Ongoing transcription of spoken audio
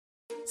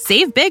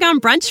Save big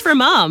on brunch for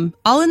mom,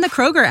 all in the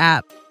Kroger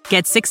app.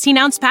 Get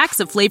 16-ounce packs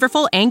of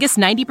flavorful Angus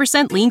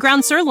 90% lean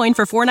ground sirloin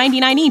for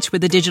 $4.99 each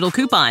with a digital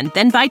coupon.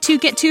 Then buy 2,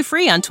 get 2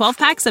 free on 12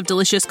 packs of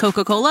delicious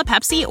Coca-Cola,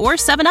 Pepsi, or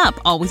 7-Up,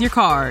 all with your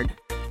card.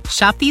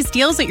 Shop these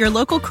deals at your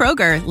local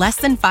Kroger, less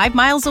than 5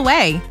 miles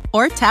away.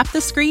 Or tap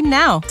the screen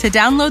now to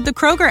download the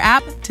Kroger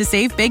app to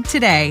save big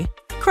today.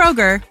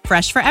 Kroger,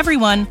 fresh for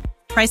everyone.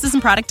 Prices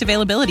and product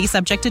availability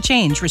subject to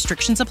change.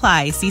 Restrictions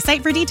apply. See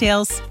site for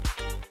details.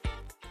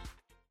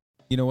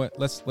 You know what?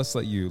 Let's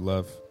let you,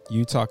 Love.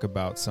 You talk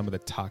about some of the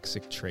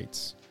toxic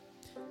traits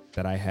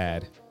that I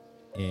had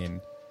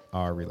in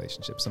our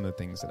relationship. Some of the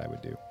things that I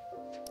would do.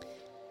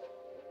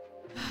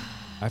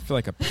 I feel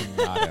like a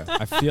pinata.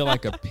 I feel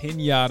like a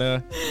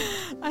pinata.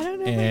 I don't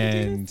know if I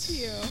can do this to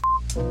you.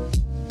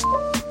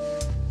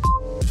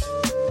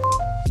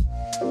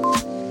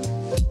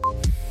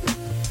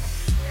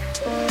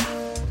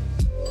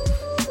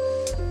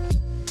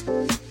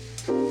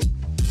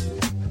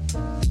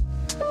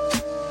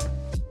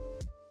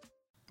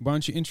 Why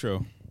don't you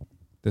intro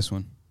this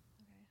one?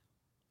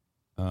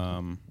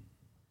 Okay.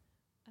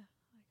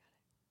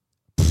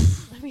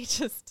 Let me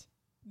just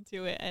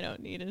do it. I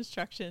don't need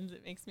instructions.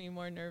 It makes me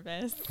more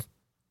nervous.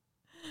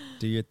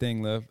 Do your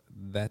thing, Love.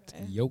 That's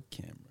Okay. your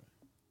camera.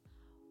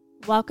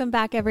 Welcome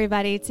back,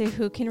 everybody, to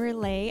Who Can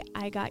Relate.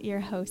 I got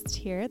your host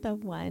here, the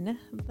one,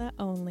 the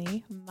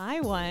only, my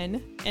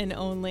one and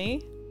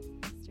only,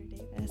 Mr.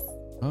 Davis.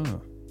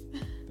 Oh,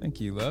 thank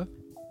you, Love.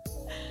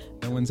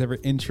 No one's ever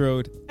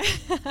introed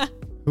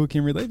Who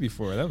Can Relate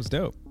before. That was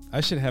dope. I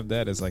should have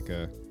that as like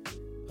a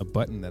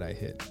button that I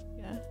hit.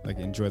 Yeah. Like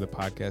enjoy the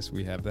podcast.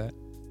 We have that.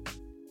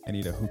 I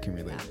need a Who Can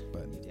Relate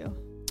button. You do.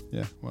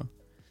 Yeah.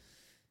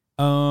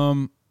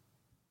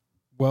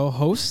 Well,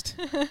 host.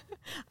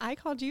 I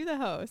called you the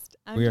host.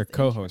 We are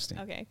co-hosting.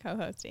 Okay,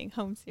 co-hosting.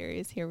 Home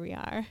series. Here we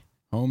are.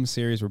 Home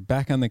series. We're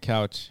back on the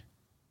couch.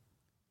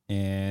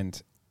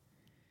 And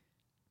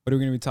what are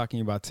we going to be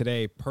talking about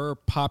today? Per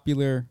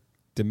popular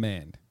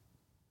demand.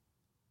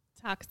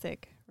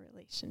 Toxic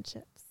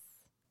relationships.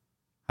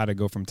 How to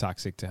go from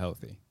toxic to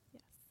healthy.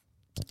 Yes.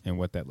 And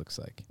what that looks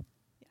like.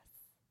 Yes.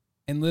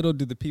 And little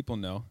do the people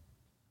know.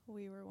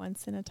 We were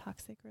once in a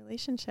toxic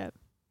relationship.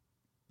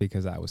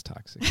 Because I was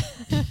toxic.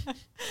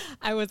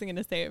 I wasn't going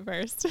to say it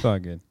first. It's all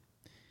good.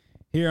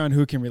 Here on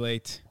Who Can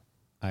Relate,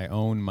 I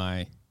own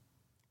my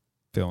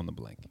fill in the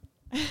blank.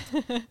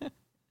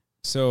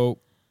 So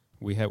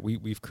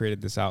we've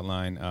created this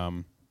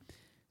outline.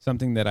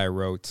 Something that I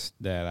wrote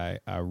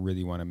that I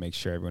really want to make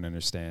sure everyone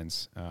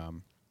understands.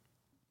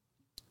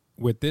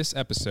 With this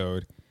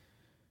episode,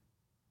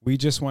 we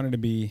just wanted to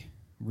be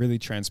really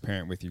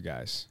transparent with you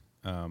guys.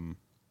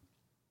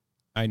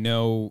 I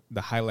know the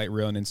highlight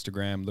reel on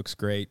Instagram looks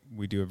great.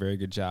 We do a very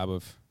good job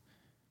of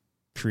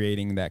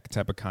creating that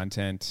type of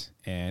content,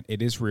 and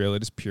it is real.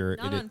 It is pure.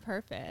 Not on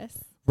purpose.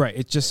 Right.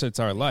 It's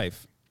our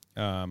life.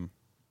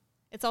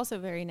 It's also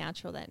very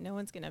natural that no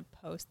one's going to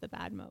post the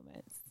bad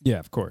moments. Yeah,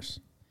 of course.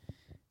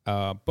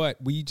 But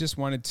we just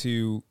wanted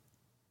to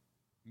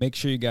make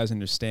sure you guys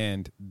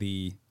understand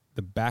the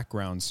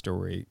background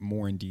story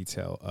more in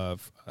detail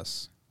of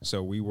us.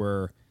 So we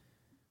were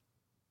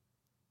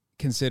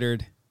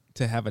considered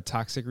to have a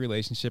toxic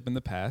relationship in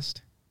the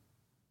past.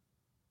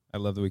 I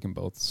love that we can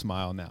both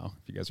smile now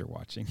if you guys are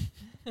watching.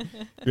 If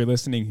you're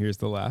listening, here's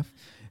the laugh.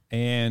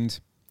 And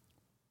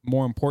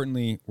more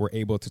importantly, we're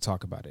able to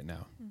talk about it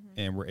now. Mm-hmm.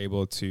 And we're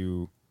able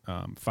to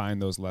find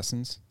those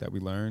lessons that we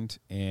learned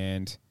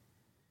and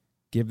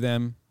give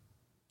them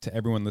to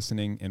everyone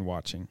listening and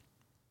watching.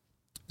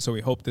 So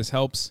we hope this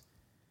helps.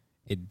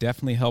 It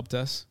definitely helped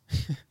us.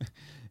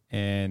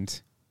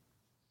 And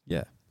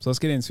yeah, so let's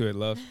get into it,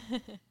 Love.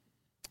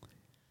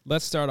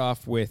 Let's start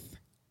off with,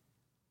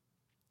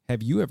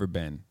 have you ever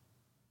been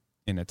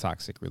in a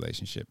toxic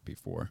relationship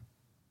before?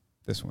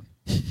 This one.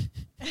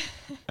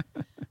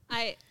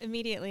 I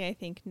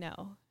think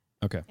no.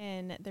 Okay.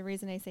 And the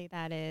reason I say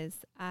that is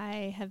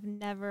I have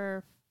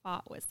never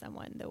fought with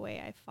someone the way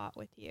I fought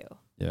with you.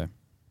 Yeah,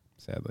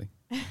 sadly.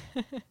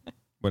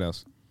 What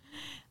else?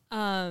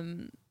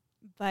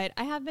 But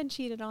I have been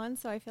cheated on,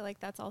 so I feel like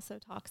that's also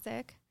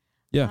toxic.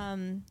 Yeah.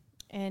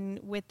 And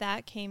with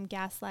that came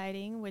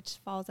gaslighting, which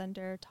falls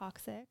under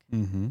toxic.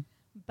 Mm-hmm.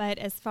 But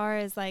as far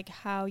as like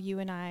how you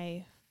and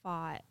I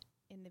fought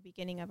in the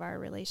beginning of our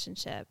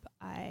relationship,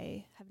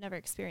 I have never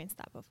experienced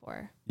that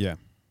before. Yeah.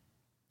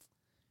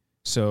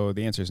 So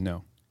the answer is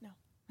no. No.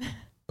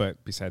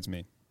 But besides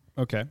me.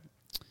 Okay.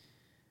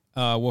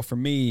 Well, for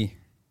me,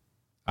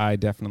 I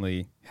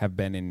definitely have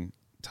been in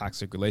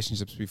toxic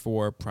relationships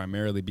before,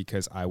 primarily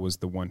because I was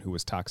the one who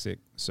was toxic.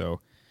 So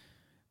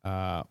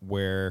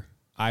where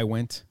I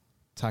went,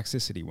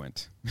 toxicity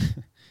went,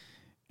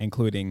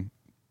 including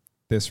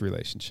this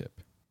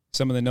relationship.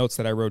 Some of the notes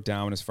that I wrote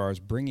down as far as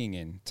bringing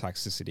in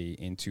toxicity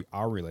into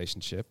our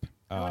relationship.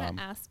 I want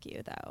to ask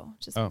you, though,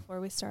 just before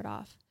we start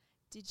off,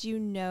 did you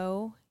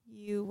know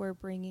you were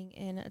bringing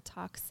in a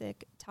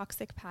toxic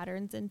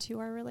patterns into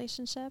our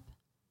relationship?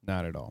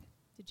 Not at all.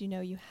 Did you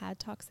know you had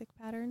toxic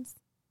patterns?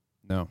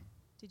 No.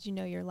 Did you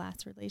know your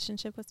last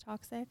relationship was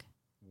toxic?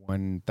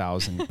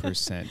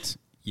 1000%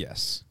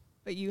 yes.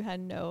 But you had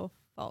no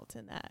fault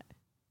in that,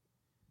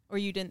 or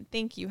you didn't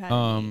think you had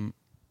any?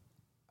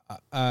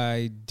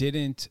 I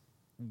didn't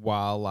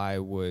while I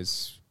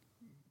was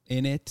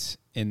in it,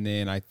 and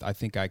then I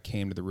think I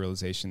came to the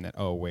realization that,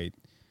 oh wait,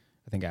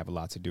 I think I have a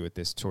lot to do with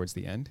this towards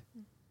the end.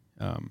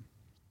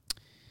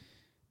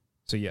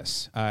 So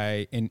yes,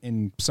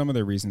 and some of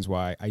the reasons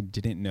why I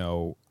didn't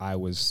know I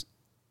was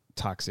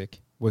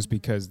toxic was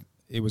because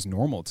it was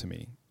normal to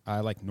me.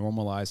 I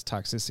normalized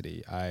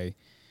toxicity. I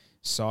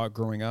saw it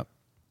growing up.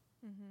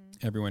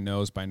 Everyone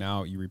knows by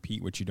now you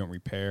repeat what you don't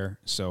repair.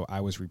 So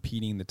I was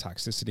repeating the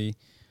toxicity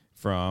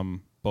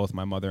from both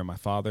my mother and my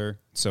father.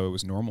 So it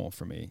was normal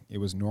for me. It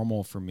was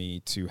normal for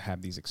me to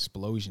have these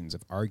explosions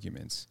of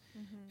arguments.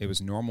 It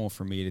was normal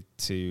for me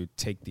to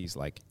take these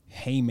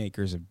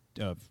haymakers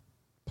of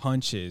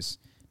punches,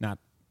 not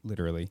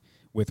literally,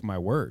 with my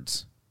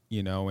words,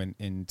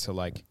 and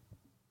to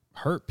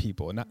hurt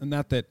people.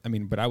 Not that,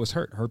 but I was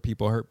hurt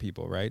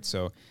people, right?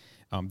 So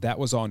that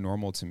was all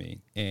normal to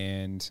me.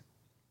 And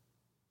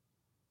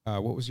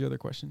what was your other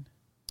question?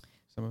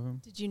 Some of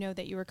them? Did you know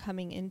that you were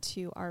coming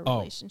into our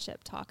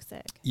relationship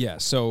toxic? Yeah.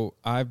 So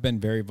I've been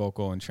very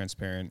vocal and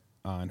transparent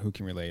on Who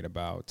Can Relate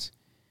about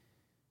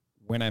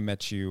when I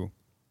met you,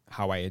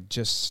 how I had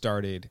just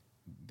started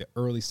the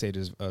early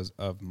stages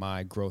of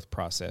my growth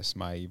process,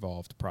 my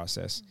evolved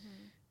process.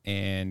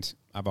 And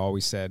I've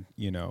always said,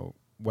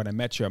 when I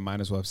met you, I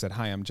might as well have said,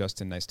 hi, I'm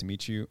Justin. Nice to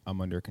meet you.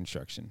 I'm under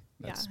construction.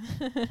 That's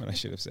what I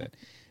should have said.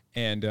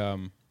 And,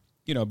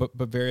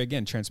 but very,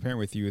 again, transparent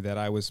with you that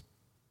I was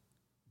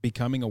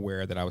becoming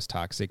aware that I was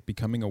toxic,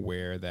 becoming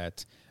aware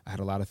that I had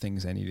a lot of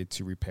things I needed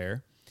to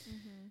repair.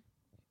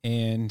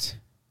 And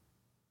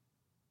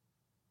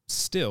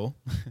still,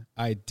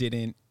 I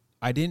didn't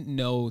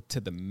know to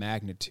the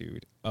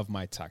magnitude of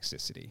my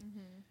toxicity.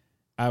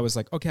 I was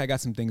like, okay, I got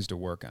some things to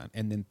work on.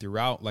 And then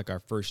throughout our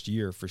first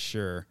year, for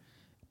sure,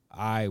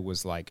 I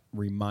was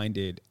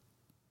reminded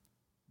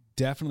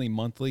definitely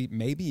monthly,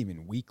 maybe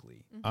even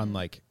weekly on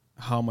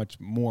how much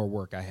more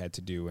work I had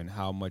to do and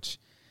how much,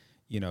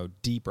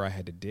 deeper I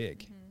had to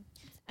dig.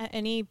 At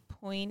any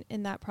point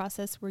in that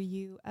process, were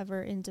you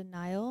ever in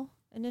denial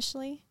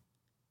initially?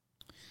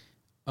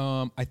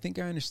 I think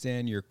I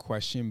understand your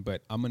question,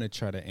 but I'm going to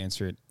try to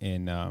answer it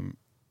in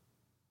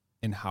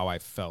how I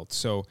felt.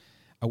 So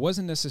I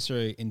wasn't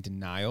necessarily in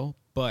denial,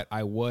 but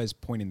I was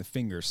pointing the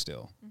finger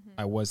still.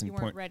 I wasn't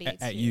ready at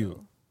to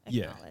you.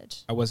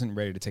 Acknowledge. I wasn't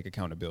ready to take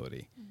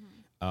accountability.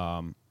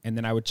 And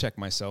then I would check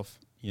myself,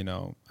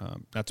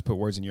 not to put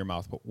words in your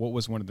mouth, but what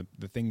was one of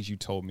the things you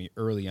told me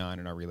early on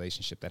in our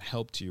relationship that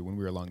helped you when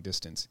we were long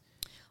distance?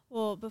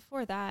 Well,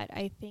 before that,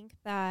 I think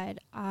that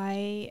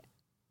I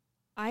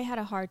had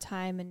a hard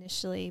time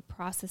initially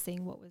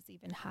processing what was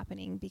even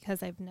happening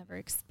because I've never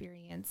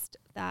experienced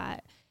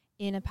that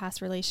in a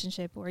past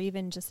relationship or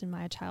even just in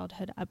my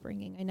childhood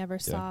upbringing. I never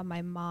saw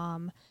my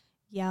mom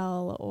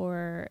yell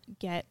or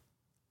get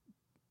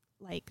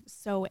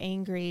so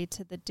angry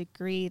to the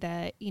degree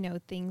that,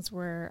 things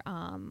were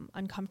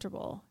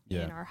uncomfortable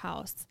in our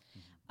house.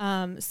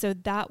 So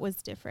that was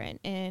different.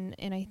 And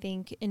I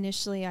think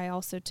initially I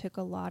also took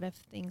a lot of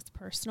things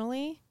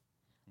personally.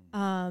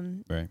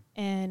 Right.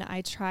 And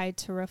I tried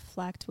to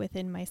reflect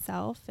within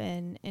myself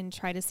and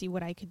try to see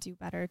what I could do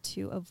better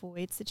to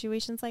avoid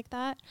situations like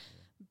that.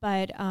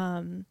 But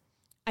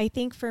I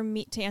think for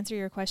me, to answer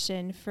your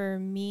question, for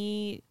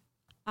me,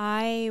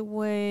 it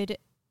would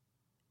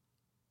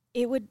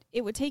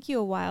take you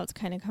a while to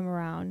kind of come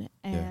around.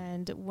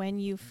 And when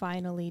you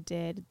finally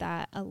did,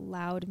 that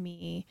allowed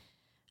me,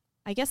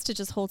 I guess, to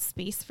just hold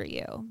space for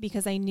you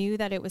because I knew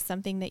that it was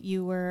something that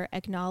you were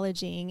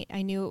acknowledging.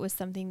 I knew it was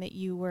something that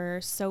you were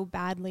so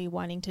badly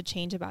wanting to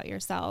change about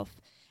yourself.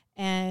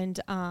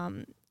 And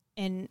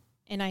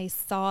I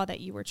saw that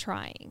you were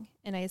trying,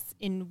 and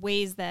in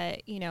ways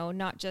that,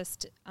 not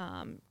just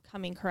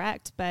coming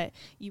correct, but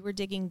you were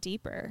digging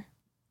deeper.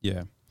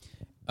 Yeah.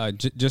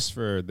 Just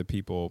for the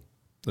people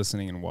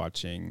listening and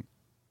watching,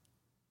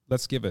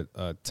 let's give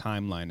a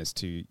timeline as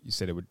to, you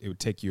said it would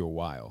take you a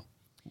while.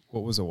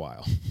 What was a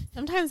while?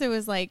 Sometimes it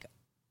was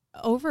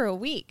over a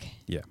week.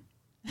 Yeah.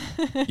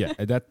 Yeah.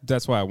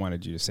 That's why I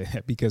wanted you to say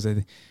that because,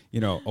 a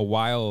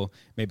while,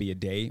 maybe a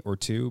day or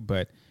two,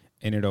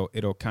 and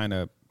it'll kind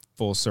of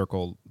full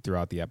circle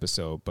throughout the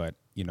episode. But,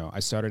 I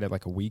started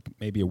at a week,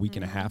 maybe a week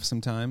and a half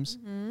sometimes.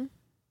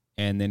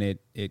 And then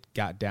it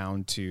got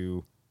down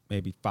to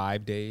maybe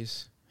 5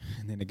 days,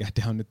 and then it got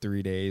down to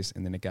 3 days,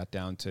 and then it got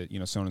down to,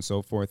 so on and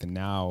so forth. And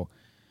now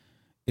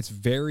it's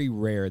very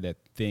rare that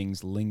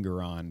things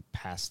linger on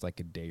past a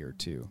day or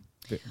two.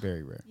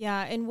 Very rare.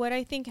 Yeah. And what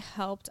I think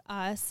helped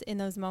us in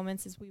those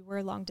moments is we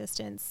were long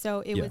distance.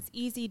 So it was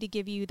easy to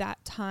give you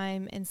that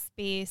time and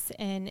space.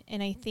 And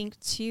I think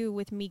too,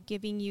 with me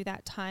giving you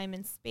that time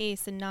and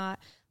space and not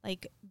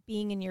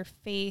being in your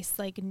face,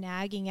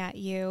 nagging at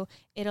you,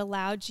 it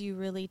allowed you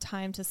really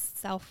time to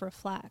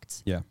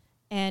self-reflect. Yeah.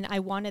 And I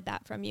wanted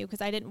that from you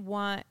because I didn't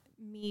want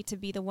me to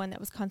be the one that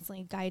was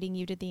constantly guiding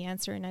you to the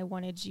answer. And I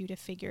wanted you to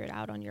figure it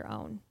out on your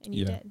own. And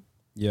you did.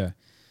 Yeah.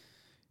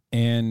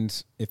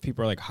 And if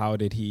people are like, how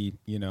did he,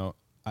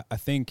 I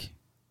think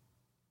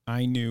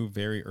I knew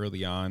very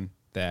early on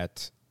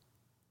that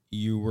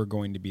you were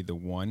going to be the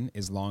one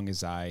as long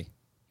as I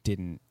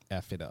didn't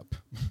F it up,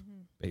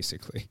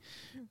 basically.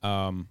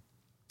 And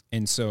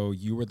so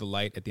you were the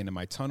light at the end of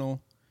my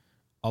tunnel,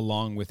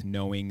 along with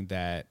knowing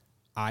that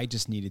I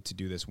just needed to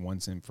do this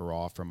once and for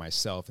all for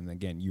myself. And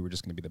again, you were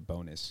just going to be the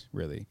bonus,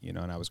 really,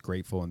 and I was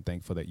grateful and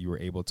thankful that you were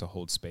able to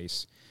hold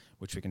space,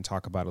 which we can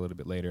talk about a little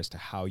bit later as to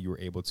how you were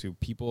able to.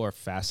 People are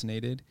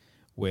fascinated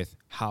with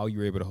how you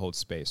were able to hold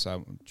space. So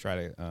I'll try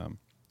to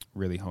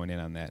really hone in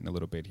on that in a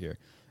little bit here.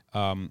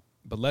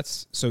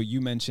 So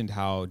you mentioned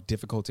how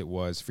difficult it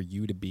was for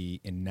you to be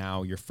in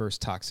now your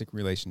first toxic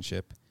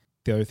relationship.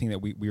 The other thing that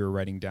we were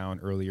writing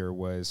down earlier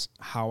was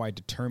how I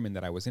determined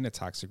that I was in a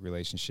toxic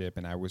relationship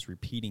and I was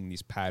repeating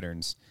these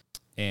patterns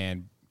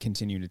and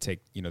continuing to take,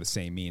 the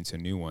same me into a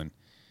new one.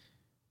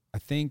 I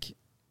think,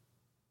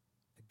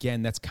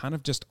 again, that's kind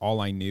of just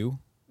all I knew,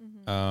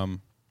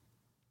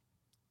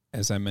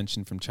 as I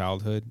mentioned, from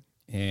childhood.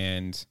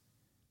 And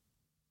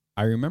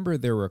I remember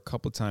there were a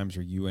couple times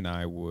where you and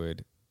I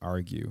would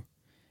argue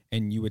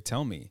and you would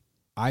tell me,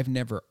 I've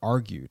never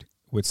argued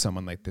with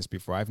someone like this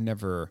before. I've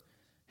never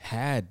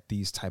had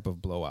these type of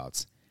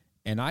blowouts.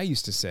 And I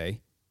used to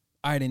say,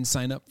 I didn't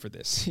sign up for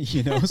this,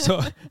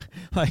 So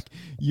like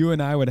you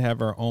and I would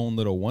have our own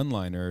little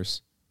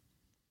one-liners.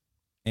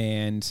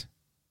 And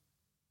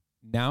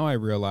now I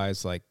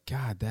realize, like,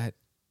 God, that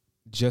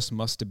just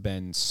must have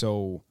been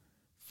so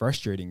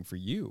frustrating for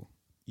you.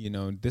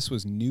 This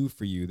was new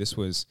for you. This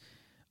was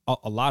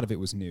a lot of it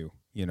was new.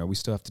 We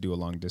still have to do a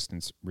long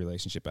distance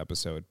relationship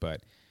episode,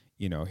 but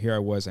here I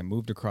was, I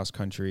moved across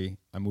country.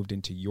 I moved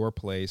into your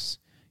place.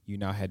 You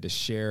now had to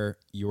share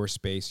your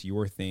space,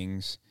 your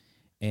things,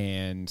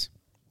 and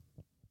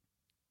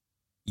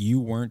you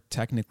weren't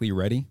technically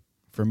ready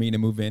for me to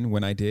move in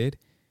when I did.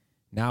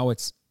 Now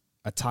it's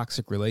a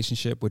toxic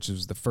relationship, which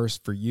was the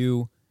first for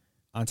you.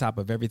 On top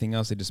of everything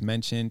else I just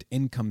mentioned,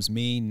 in comes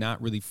me,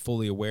 not really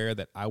fully aware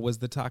that I was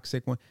the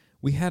toxic one.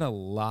 We had a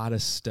lot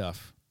of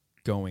stuff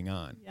going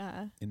on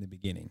in the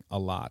beginning, a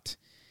lot.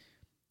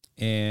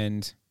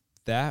 And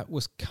that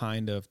was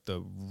kind of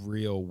the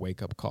real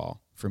wake-up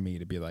call for me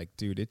to be like,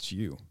 dude, it's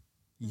you.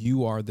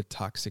 You are the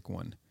toxic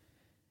one.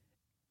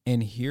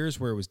 And here's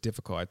where it was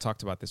difficult. I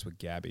talked about this with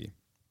Gabby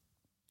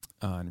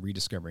on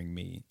Rediscovering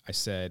Me. I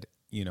said,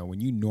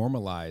 when you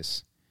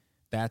normalize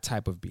that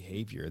type of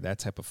behavior, that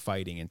type of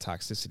fighting and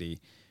toxicity,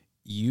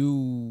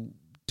 you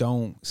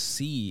don't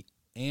see,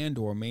 and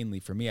or mainly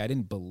for me, I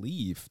didn't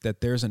believe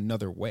that there's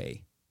another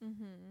way.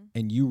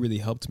 And you really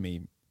helped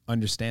me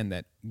understand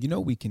that,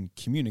 we can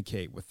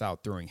communicate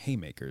without throwing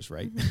haymakers,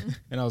 right?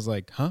 And I was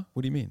like, huh?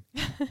 What do you mean?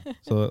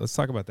 So let's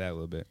talk about that a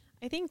little bit.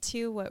 I think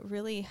too, what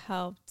really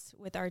helped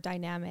with our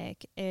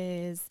dynamic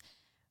is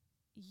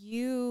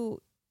you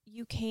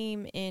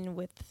came in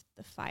with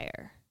the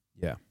fire.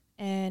 Yeah.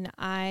 And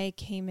I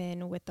came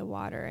in with the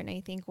water. And I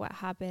think what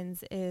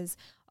happens is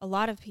a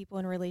lot of people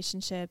in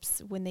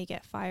relationships, when they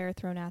get fire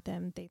thrown at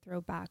them, they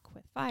throw back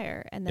with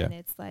fire. And then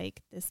it's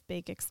like this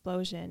big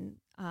explosion,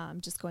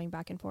 just going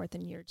back and forth,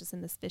 and you're just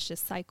in this vicious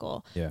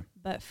cycle. Yeah.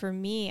 But for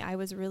me, I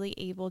was really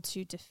able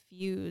to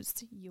diffuse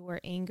your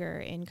anger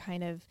and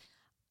kind of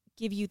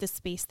give you the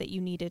space that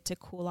you needed to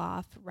cool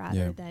off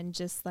rather than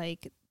just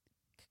like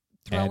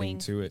adding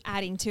to it.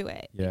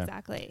 Yeah.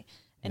 Exactly.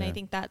 And I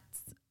think that's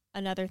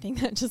another thing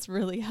that just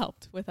really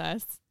helped with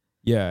us.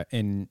 Yeah.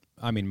 And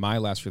I mean, my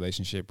last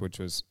relationship, which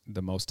was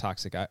the most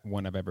toxic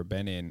one I've ever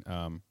been in,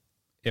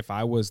 if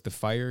I was the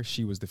fire,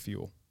 she was the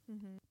fuel.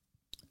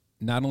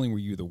 Not only were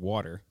you the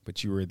water,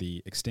 but you were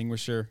the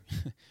extinguisher,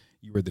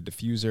 you were the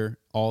diffuser,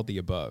 all the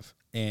above.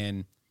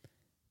 And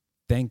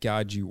thank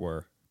God you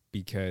were,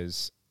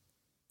 because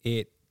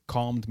it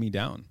calmed me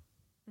down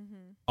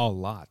a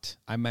lot.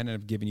 I might not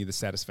have given you the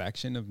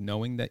satisfaction of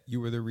knowing that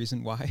you were the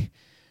reason why.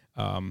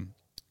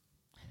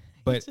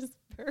 But just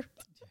burped.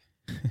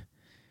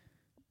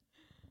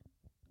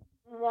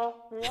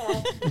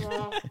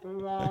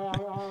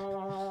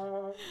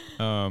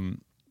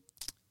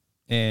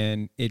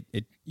 And it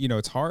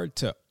it's hard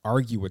to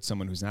argue with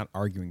someone who's not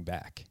arguing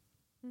back.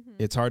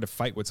 It's hard to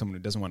fight with someone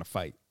who doesn't want to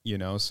fight,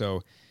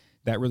 so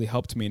that really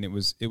helped me. And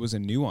it was a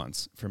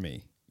nuance for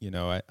me.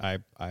 I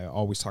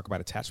always talk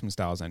about attachment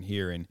styles on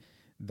here, and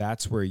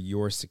that's where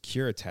your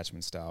secure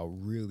attachment style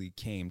really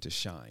came to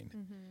shine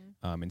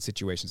in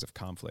situations of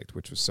conflict,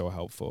 which was so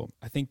helpful.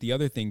 I think the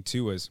other thing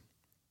too is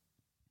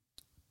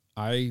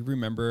I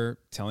remember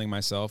telling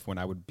myself when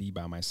I would be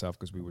by myself,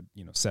 because we would,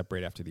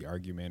 separate after the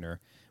argument, or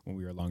when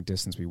we were long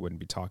distance, we wouldn't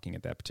be talking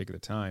at that particular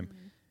time.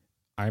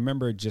 I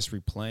remember just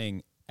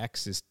replaying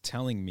exes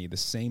telling me the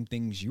same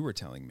things you were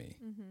telling me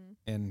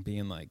and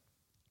being like,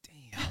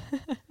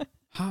 damn,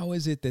 how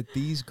is it that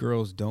these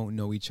girls don't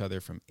know each other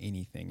from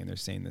anything and they're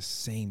saying the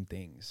same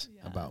things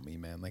about me,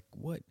 man? Like,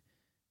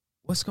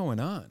 what's going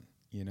on?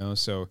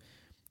 So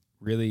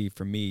really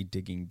for me,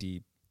 digging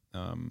deep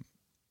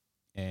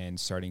and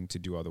starting to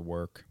do other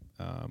work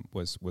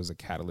was a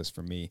catalyst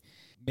for me.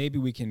 Maybe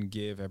we can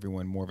give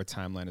everyone more of a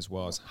timeline as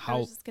well as how. I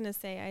was just gonna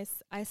say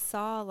I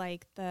saw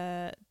like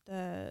the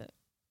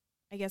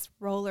I guess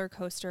roller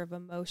coaster of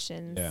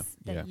emotions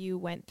that you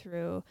went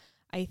through.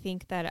 I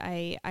think that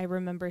I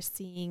remember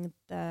seeing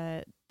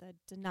the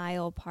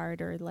denial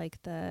part, or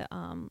like the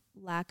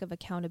lack of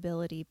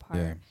accountability part.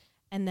 Yeah.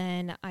 And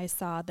then I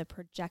saw the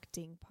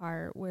projecting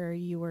part where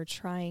you were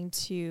trying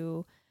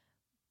to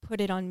put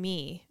it on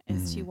me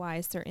as to why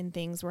certain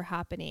things were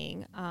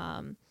happening.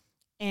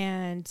 And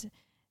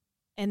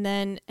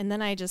then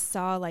I just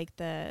saw like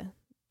the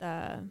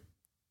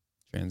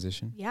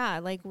transition. Yeah,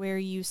 like where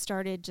you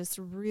started just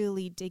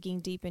really digging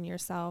deep in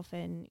yourself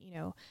and,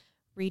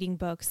 reading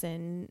books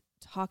and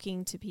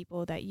talking to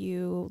people that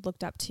you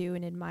looked up to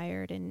and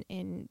admired,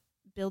 and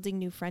building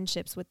new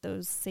friendships with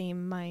those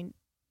same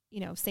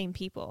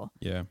people.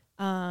 Yeah.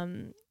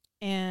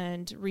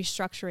 And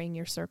restructuring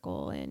your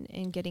circle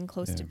and getting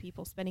close to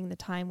people, spending the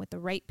time with the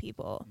right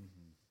people,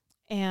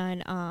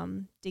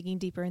 and digging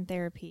deeper in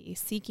therapy,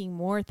 seeking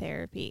more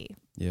therapy.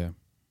 Yeah.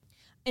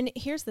 And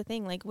here's the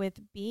thing, like with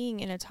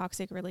being in a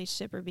toxic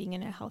relationship or being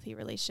in a healthy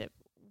relationship,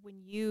 when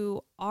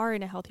you are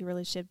in a healthy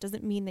relationship,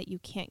 doesn't mean that you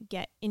can't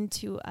get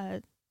into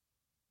a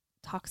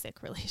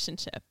toxic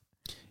relationship.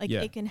 Like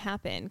it can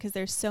happen because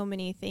there's so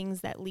many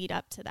things that lead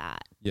up to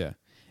that. Yeah.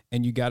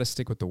 And you got to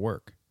stick with the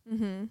work.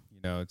 Mm-hmm.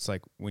 It's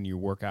like when you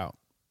work out.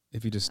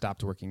 If you just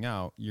stopped working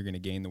out, you're going to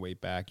gain the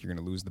weight back. You're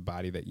going to lose the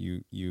body that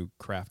you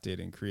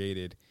crafted and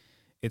created.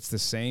 It's the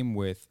same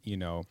with,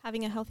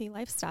 having a healthy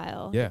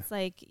lifestyle. Yeah. It's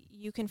like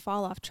you can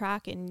fall off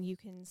track and you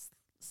can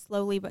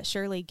slowly but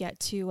surely get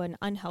to an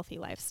unhealthy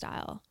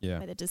lifestyle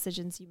by the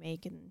decisions you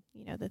make and,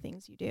 the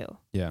things you do.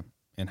 Yeah.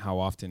 And how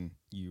often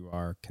you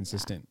are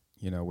consistent,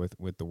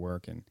 with the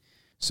work. And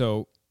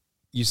so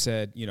you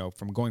said,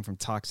 from going from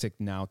toxic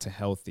now to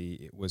healthy,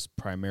 it was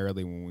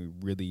primarily when we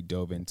really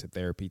dove into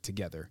therapy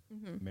together,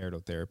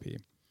 marital therapy.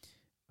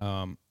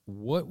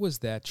 What was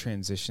that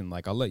transition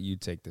like? I'll let you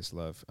take this,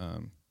 love,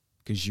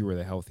 because you were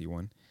the healthy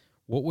one.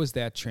 What was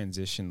that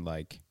transition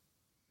like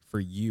for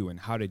you,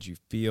 and how did you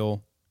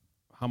feel?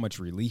 How much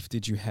relief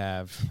did you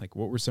have? Like,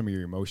 what were some of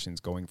your emotions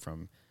going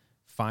from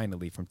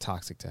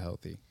toxic to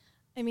healthy?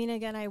 I mean,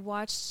 again, I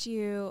watched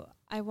the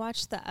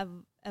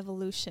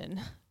evolution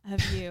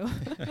of you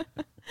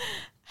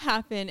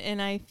happen.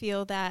 And I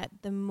feel that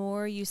the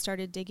more you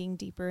started digging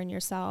deeper in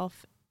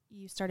yourself,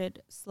 you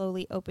started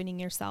slowly opening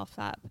yourself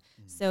up.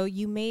 So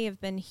you may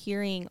have been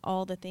hearing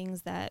all the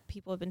things that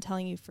people have been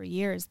telling you for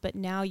years, but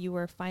now you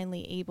were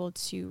finally able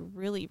to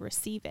really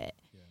receive it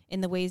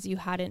in the ways you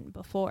hadn't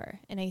before.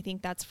 And I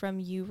think that's from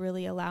you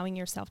really allowing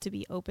yourself to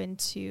be open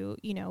to,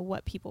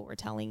 what people were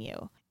telling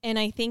you. And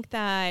I think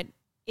that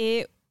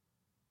it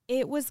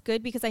was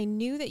good because I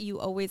knew that you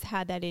always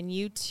had that in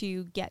you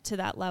to get to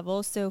that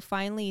level. So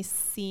finally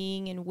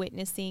seeing and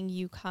witnessing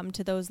you come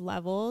to those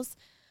levels,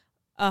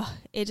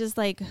 it just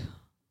like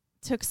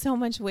took so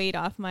much weight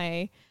off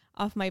my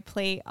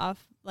plate,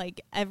 off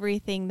like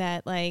everything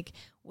that like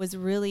was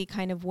really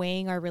kind of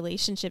weighing our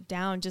relationship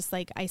down. Just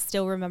like, I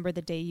still remember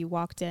the day you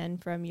walked in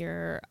from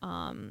your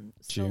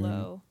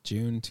solo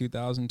June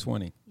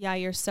 2020. Yeah,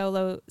 your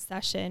solo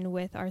session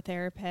with our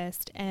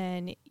therapist,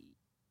 and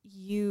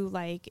you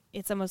like,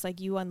 it's almost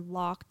like you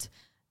unlocked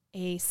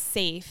a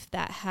safe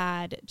that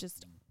had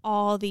just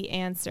all the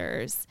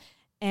answers.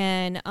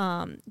 And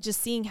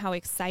just seeing how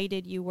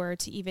excited you were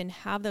to even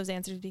have those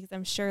answers, because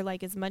I'm sure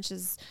like as much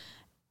as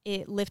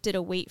it lifted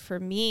a weight for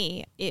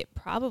me, it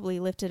probably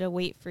lifted a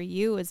weight for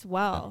you as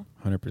well.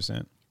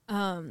 100%.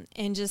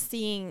 And just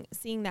seeing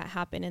that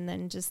happen, and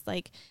then just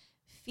like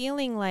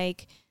feeling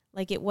like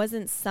it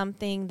wasn't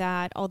something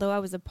that, although I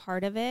was a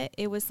part of it,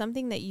 it was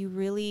something that you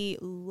really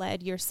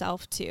led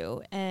yourself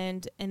to.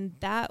 And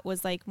that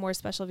was like more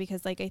special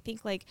because like, I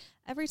think like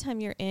every time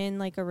you're in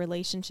like a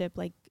relationship,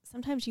 like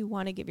sometimes you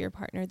want to give your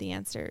partner the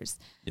answers,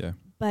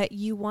 but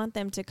you want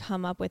them to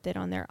come up with it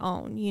on their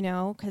own,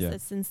 because a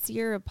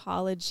sincere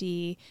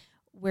apology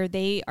where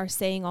they are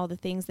saying all the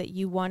things that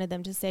you wanted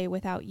them to say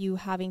without you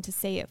having to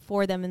say it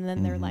for them. And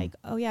then they're like,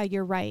 oh yeah,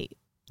 you're right.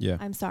 Yeah.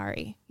 I'm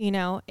sorry.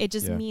 It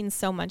just means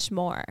so much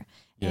more.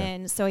 Yeah.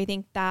 And so I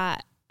think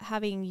that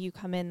having you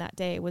come in that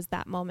day was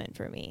that moment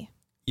for me.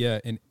 Yeah.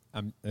 And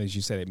as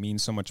you said, it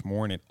means so much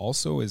more. And it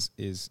also is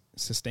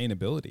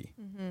sustainability.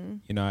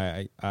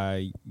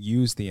 I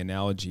use the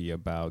analogy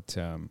about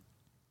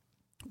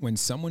when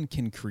someone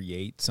can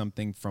create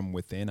something from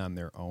within on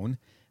their own,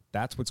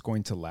 that's what's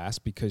going to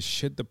last, because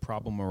should the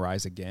problem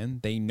arise again,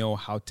 they know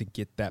how to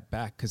get that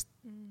back because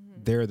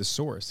they're the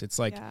source. It's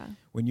like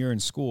when you're in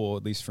school,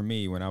 at least for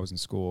me, when I was in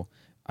school,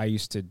 I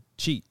used to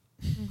cheat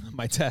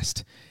my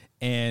test.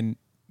 And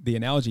the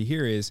analogy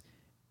here is,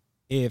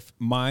 if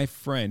my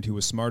friend who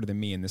was smarter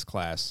than me in this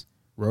class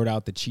wrote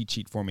out the cheat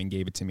sheet for me and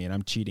gave it to me, and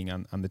I'm cheating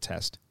on the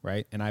test,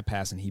 right? And I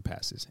pass and he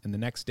passes. And the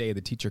next day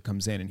the teacher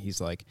comes in and he's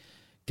like,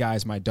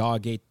 guys, my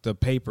dog ate the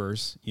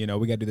papers. We got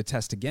to do the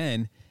test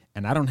again.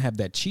 And I don't have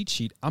that cheat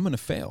sheet. I'm going to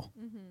fail.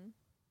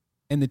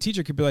 And the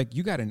teacher could be like,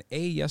 you got an A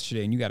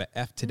yesterday and you got an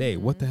F today.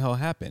 What the hell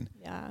happened?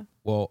 Yeah.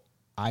 Well,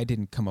 I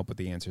didn't come up with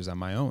the answers on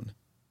my own.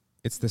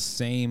 It's the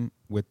same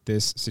with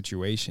this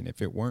situation.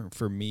 If it weren't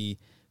for me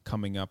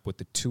coming up with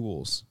the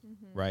tools,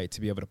 right,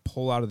 to be able to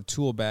pull out of the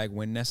tool bag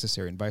when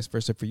necessary, and vice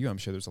versa for you, I'm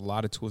sure there's a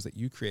lot of tools that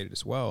you created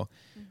as well.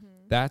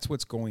 That's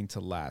what's going to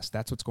last.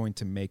 That's what's going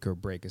to make or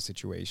break a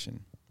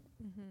situation.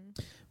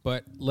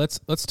 But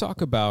let's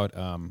talk about,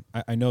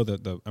 I know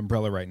that the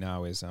umbrella right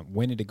now is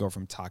when did it go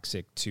from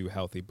toxic to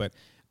healthy, but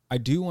I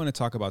do want to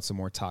talk about some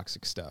more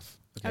toxic stuff.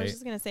 Okay? I was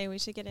just going to say we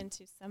should get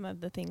into some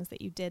of the things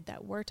that you did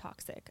that were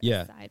toxic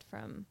aside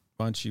from.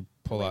 Why don't you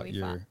pull out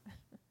your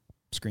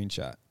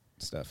screenshot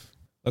stuff?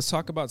 Let's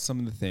talk about some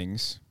of the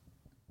things.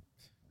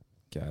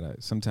 God,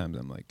 sometimes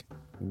I'm like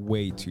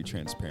way too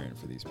transparent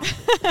for these people.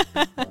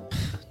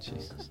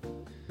 Jesus.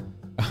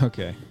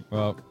 Okay,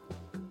 well,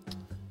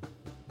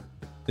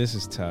 this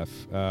is tough.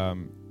 I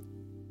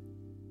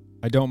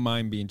don't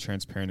mind being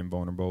transparent and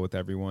vulnerable with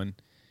everyone.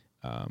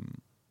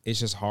 It's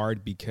just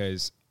hard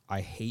because I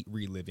hate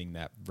reliving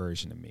that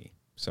version of me.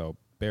 So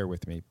bear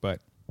with me,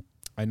 but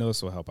I know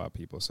this will help out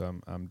people, so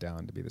I'm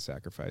down to be the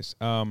sacrifice.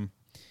 You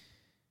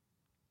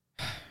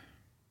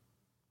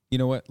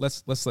know what?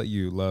 Let's let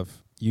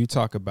you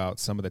talk about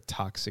some of the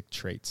toxic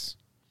traits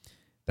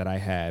that I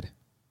had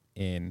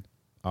in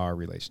our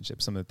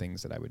relationship, some of the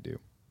things that I would do.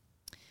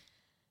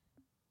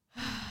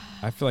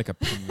 I feel like a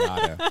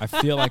pinata.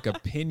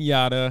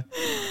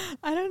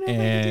 I don't know if I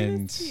can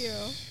do this to you.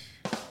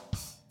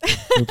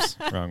 Oops,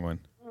 wrong one.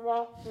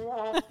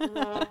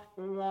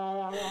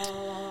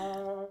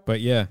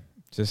 But yeah,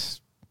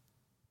 just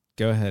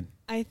go ahead.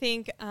 I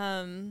think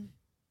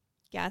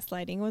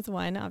gaslighting was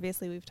one.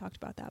 Obviously, we've talked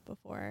about that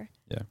before.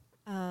 Yeah.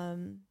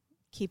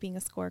 Keeping a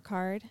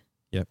scorecard.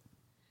 Yep.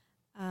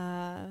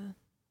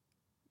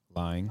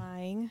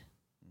 Lying.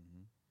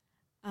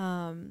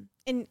 Mm-hmm.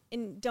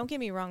 And don't get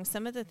me wrong,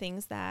 some of the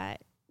things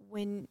that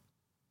when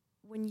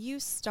you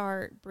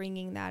start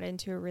bringing that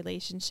into a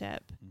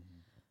relationship,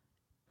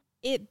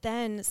 it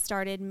then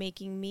started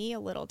making me a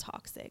little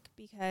toxic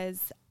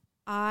because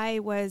I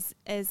was,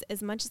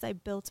 as much as I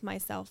built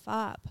myself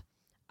up,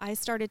 I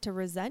started to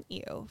resent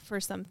you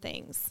for some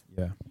things.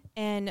 Yeah.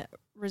 And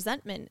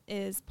resentment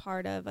is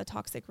part of a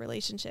toxic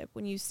relationship.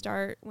 When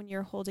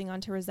you're holding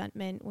on to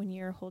resentment, when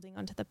you're holding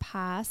on to the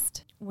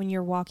past, when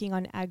you're walking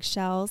on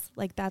eggshells,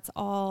 like that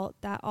all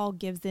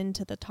gives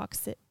into the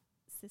toxic.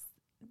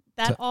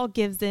 All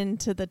gives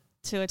into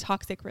to a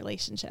toxic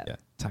relationship. Yeah.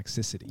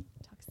 Toxicity.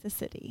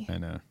 I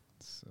know.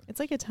 It's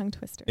like a tongue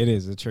twister. It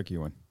is a tricky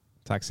one.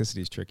 Toxicity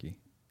is tricky.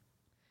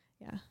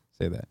 Yeah.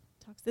 Say that.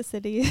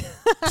 Toxicity.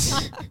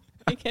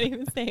 I can't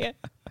even say it.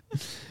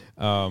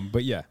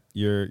 But yeah,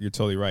 you're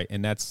totally right.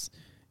 And that's,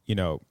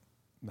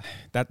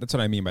 that's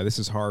what I mean by this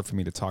is hard for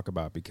me to talk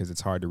about because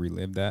it's hard to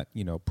relive that,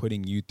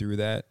 putting you through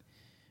that,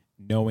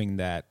 knowing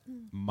that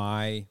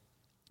my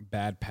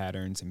bad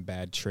patterns and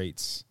bad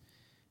traits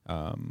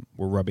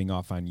were rubbing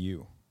off on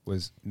you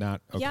was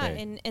not okay.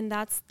 Yeah, and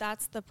that's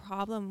the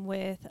problem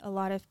with a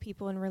lot of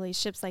people in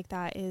relationships like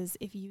that is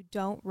if you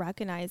don't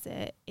recognize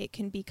it, it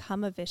can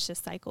become a vicious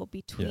cycle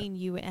between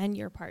you and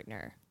your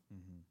partner.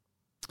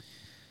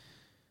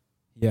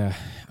 Yeah.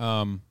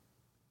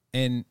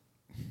 And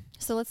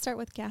so let's start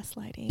with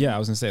gaslighting. Yeah, I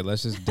was going to say,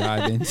 let's just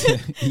dive into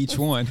each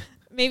one.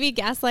 Maybe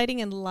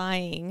gaslighting and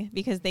lying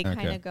because they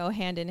kind of go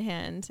hand in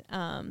hand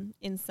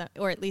in some,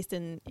 or at least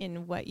in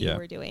what you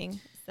were doing.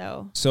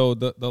 So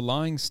the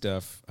lying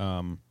stuff,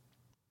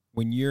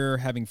 when you're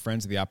having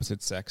friends of the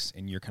opposite sex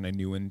and you're kind of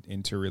new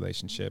into a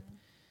relationship,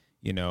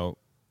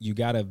 you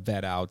got to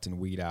vet out and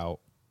weed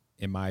out,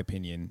 in my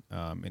opinion,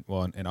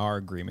 in our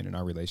agreement, in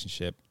our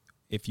relationship,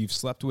 if you've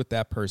slept with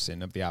that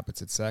person of the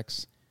opposite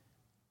sex,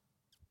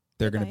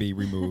 they're going to be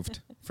removed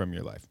from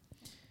your life.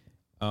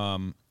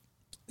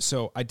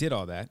 So I did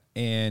all that.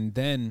 And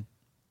then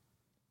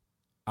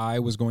I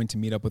was going to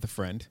meet up with a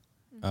friend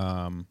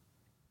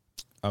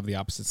of the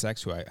opposite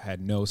sex who I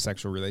had no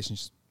sexual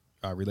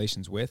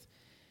relations with.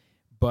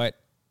 But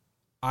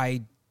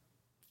I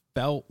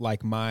felt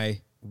like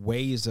my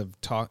ways of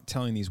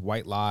telling these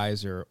white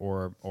lies or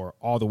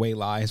all the way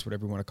lies,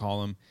 whatever you want to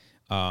call them,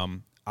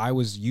 I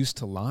was used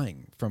to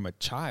lying from a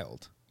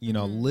child,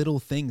 little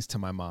things to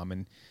my mom.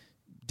 And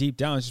deep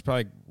down, she's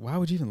probably like, why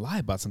would you even lie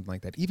about something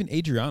like that? Even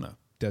Adriana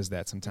does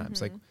that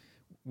sometimes. Like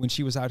when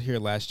she was out here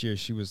last year,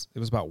 it was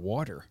about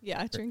water.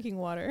 Yeah, drinking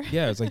water.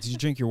 Yeah, it's like, did you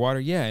drink your water?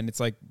 Yeah. And it's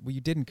like, well,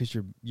 you didn't because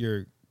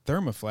your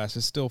thermoflask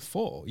is still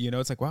full.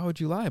 It's like, why would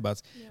you lie about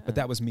it? Yeah. But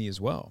that was me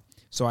as well.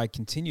 So I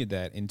continued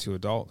that into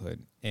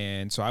adulthood.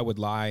 And so I would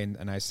lie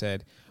and I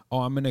said,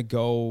 oh, I'm going to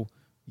go,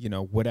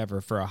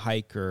 whatever, for a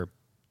hike or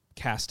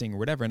casting or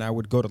whatever. And I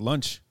would go to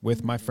lunch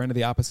with my friend of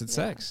the opposite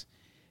sex.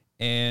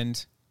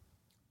 And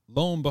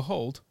lo and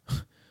behold,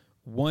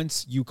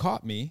 once you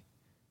caught me,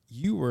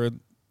 you were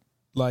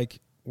like,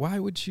 why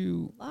would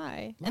you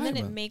lie? And then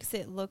it makes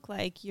it look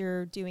like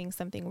you're doing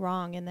something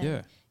wrong. And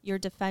then you're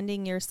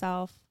defending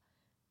yourself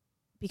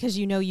because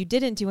you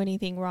didn't do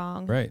anything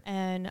wrong. Right.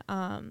 And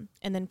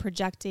then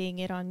projecting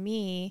it on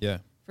me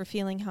for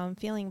feeling how I'm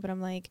feeling. But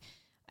I'm like,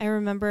 I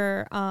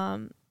remember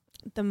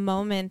the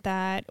moment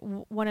that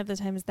one of the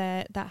times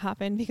that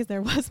happened, because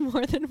there was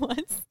more than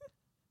once.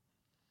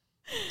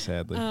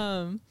 Sadly.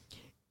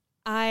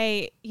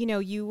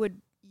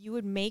 You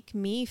would make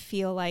me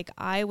feel like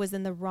I was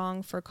in the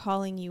wrong for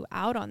calling you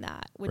out on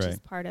that, which is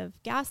part of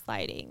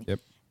gaslighting. Yep.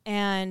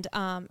 And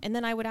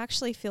then I would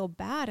actually feel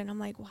bad. And I'm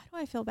like, why do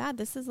I feel bad?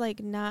 This is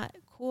like not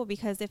cool,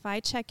 because if I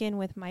check in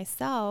with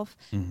myself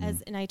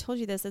and I told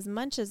you this as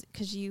much as,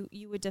 cause you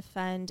would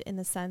defend in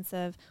the sense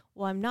of,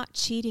 well, I'm not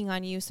cheating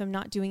on you, so I'm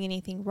not doing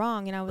anything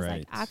wrong. And I was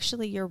like,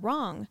 actually, you're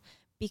wrong,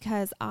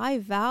 because I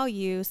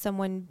value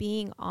someone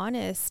being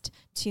honest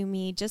to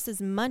me just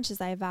as much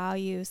as I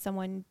value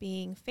someone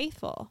being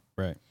faithful.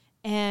 Right.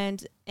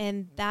 And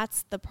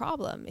that's the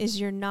problem, is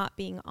you're not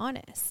being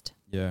honest.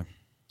 Yeah.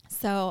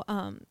 So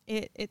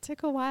it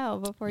took a while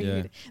before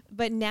you,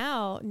 but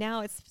now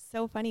it's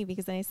so funny,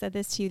 because I said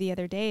this to you the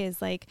other day,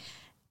 is like,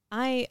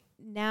 I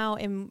now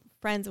am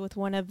friends with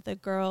one of the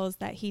girls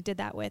that he did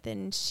that with,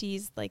 and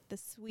she's like the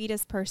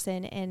sweetest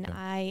person, and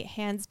I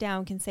hands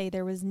down can say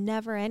there was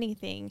never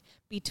anything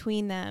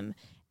between them.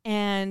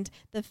 And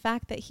the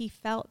fact that he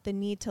felt the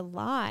need to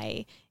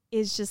lie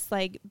is just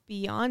like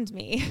beyond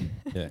me.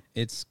 Yeah,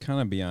 it's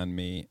kind of beyond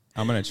me.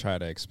 I'm going to try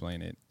to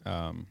explain it.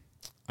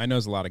 I know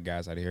there's a lot of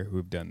guys out here who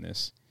have done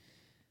this.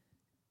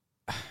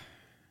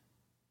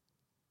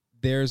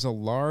 There's a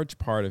large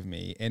part of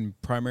me, and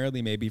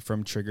primarily maybe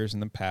from triggers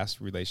in the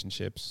past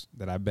relationships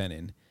that I've been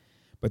in,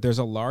 but there's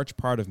a large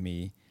part of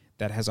me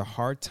that has a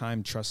hard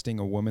time trusting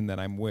a woman that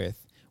I'm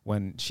with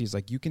when she's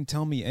like, you can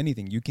tell me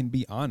anything. You can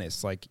be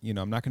honest. Like, you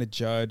know, I'm not going to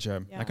judge.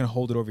 I'm not going to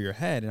hold it over your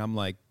head. And I'm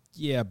like,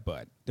 yeah,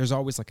 but there's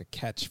always like a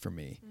catch for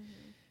me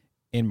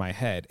in my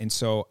head. And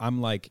so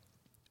I'm like,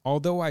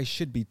 although I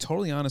should be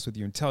totally honest with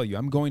you and tell you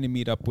I'm going to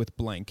meet up with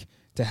blank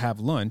to have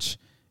lunch,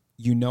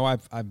 you know,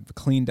 I've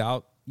cleaned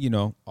out, you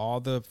know, all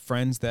the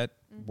friends that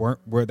were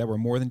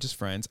more than just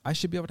friends. I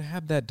should be able to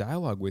have that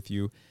dialogue with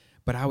you.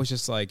 But I was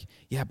just like,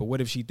 yeah, but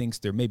what if she thinks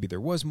there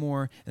was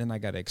more, and then I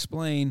got to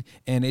explain,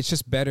 and it's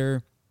just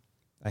better.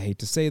 I hate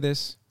to say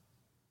this,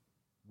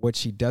 what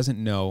she doesn't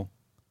know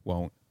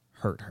won't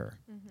hurt her.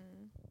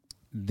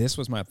 This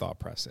was my thought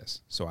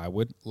process. So I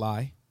would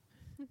lie,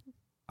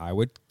 I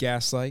would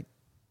gaslight,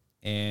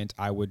 and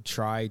I would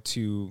try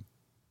to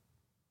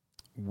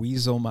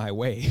weasel my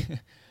way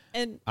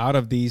and out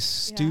of these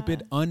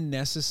stupid,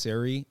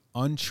 unnecessary,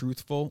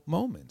 untruthful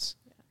moments.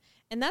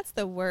 And that's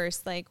the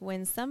worst. Like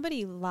when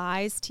somebody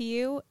lies to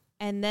you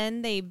and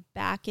then they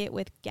back it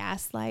with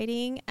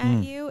gaslighting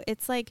at you,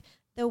 it's like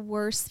the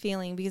worst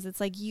feeling, because it's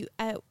like you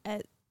at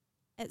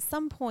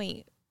some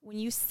point when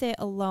you sit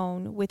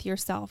alone with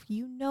yourself,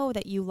 you know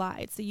that you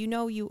lied. So you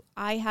know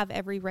I have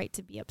every right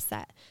to be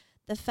upset.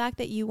 The fact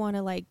that you want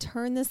to like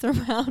turn this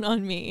around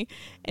on me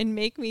and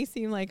make me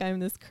seem like I'm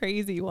this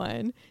crazy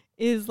one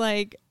is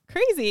like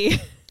crazy.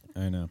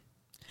 I know.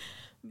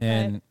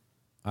 And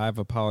I've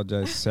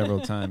apologized several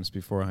times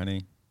before,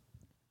 honey.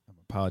 I'm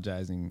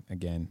apologizing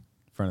again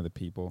in front of the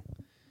people.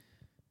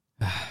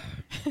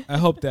 I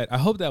hope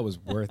that was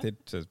worth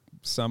it to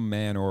some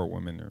man or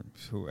woman or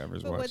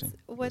whoever's watching.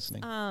 What's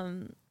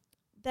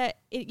that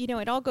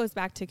it all goes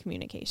back to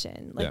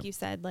communication. Like you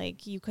said,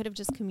 like you could have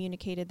just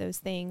communicated those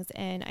things.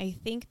 And I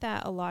think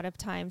that a lot of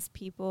times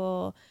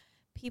people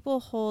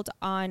hold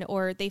on,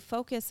 or they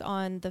focus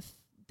on the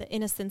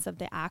innocence of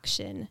the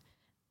action,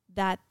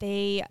 that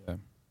they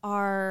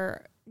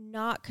are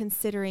not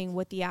considering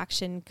what the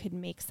action could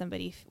make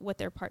somebody, what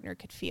their partner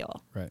could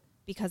feel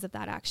because of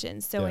that action.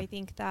 So I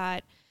think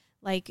that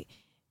like,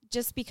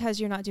 just because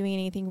you're not doing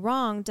anything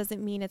wrong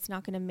doesn't mean it's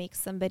not going to make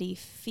somebody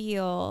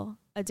feel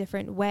a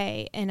different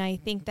way. And I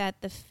think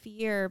that the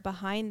fear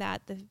behind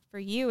that for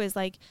you is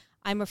like,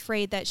 I'm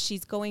afraid that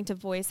she's going to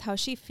voice how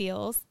she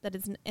feels,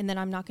 and then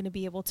I'm not going to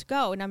be able to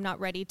go, and I'm not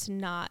ready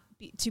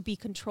to be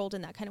controlled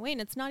in that kind of way.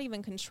 And it's not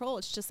even control,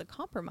 it's just a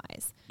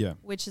compromise,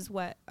 which is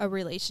what a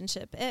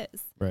relationship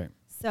is. Right.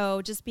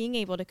 So just being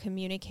able to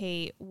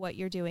communicate what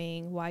you're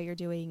doing, why you're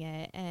doing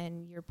it,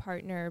 and your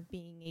partner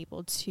being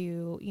able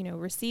to,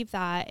 receive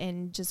that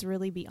and just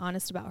really be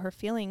honest about her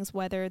feelings,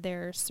 whether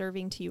they're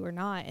serving to you or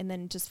not, and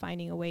then just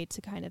finding a way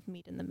to kind of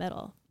meet in the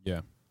middle.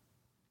 Yeah.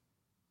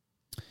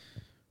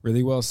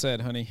 Really well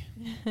said, honey.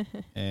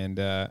 And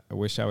I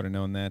wish I would have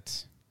known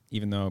that,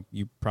 even though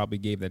you probably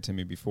gave that to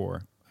me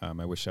before.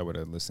 I wish I would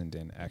have listened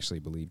and actually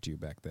believed you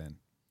back then.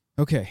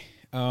 Okay,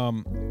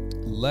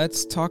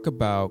 let's talk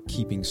about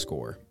keeping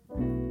score,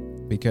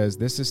 because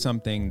this is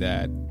something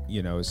that,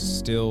 is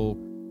still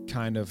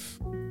kind of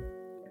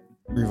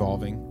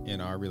revolving in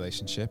our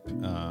relationship.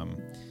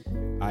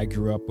 I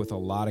grew up with a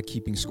lot of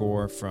keeping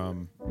score,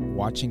 from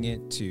watching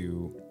it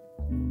to,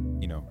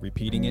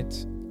 repeating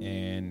it.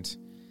 And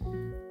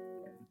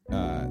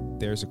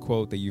there's a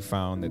quote that you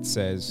found that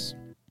says,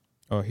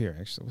 oh, here,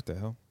 actually, what the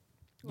hell?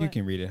 What? You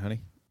can read it, honey.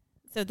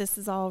 So this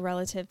is all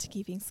relative to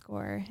keeping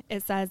score.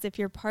 It says, if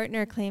your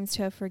partner claims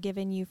to have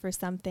forgiven you for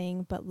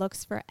something, but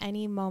looks for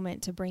any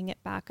moment to bring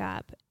it back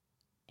up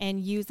and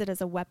use it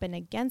as a weapon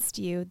against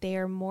you, they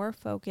are more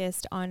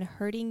focused on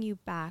hurting you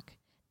back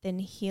than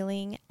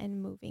healing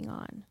and moving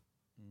on.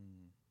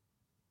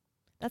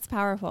 That's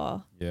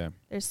powerful. Yeah.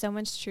 There's so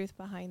much truth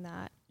behind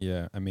that.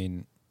 Yeah. I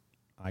mean,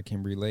 I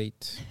can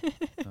relate.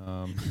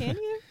 Can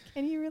you?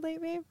 Can you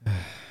relate, babe?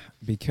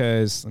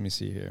 Because let me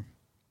see here.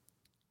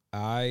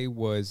 I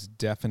was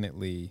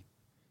definitely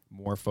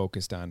more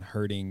focused on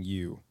hurting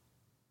you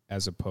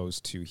as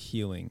opposed to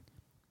healing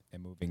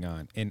and moving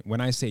on. And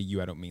when I say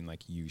you, I don't mean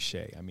like you,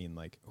 Shay. I mean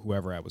like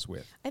whoever I was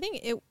with. I think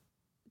it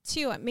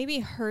too, maybe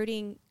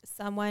hurting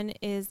someone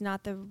is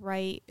not the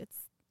right, it's,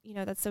 you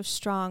know, that's so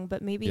strong,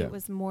 but maybe it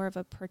was more of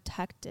a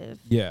protective.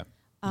 Yeah.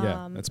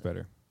 Yeah. That's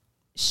better.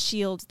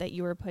 Shield that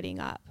you were putting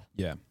up.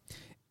 Yeah.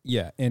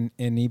 Yeah. And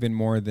even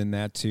more than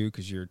that too,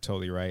 because you're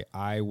totally right.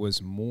 I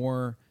was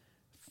more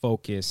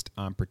focused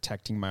on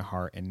protecting my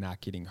heart and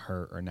not getting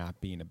hurt or not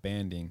being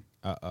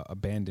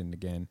abandoned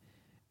again,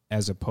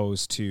 as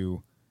opposed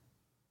to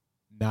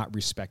not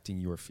respecting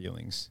your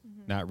feelings,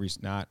 not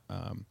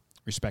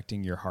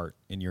respecting your heart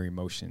and your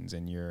emotions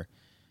and your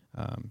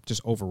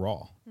just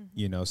overall,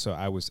 you know. So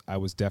I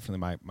was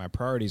definitely, my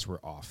priorities were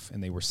off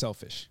and they were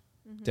selfish,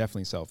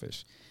 definitely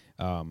selfish.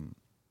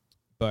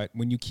 But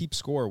when you keep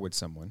score with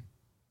someone,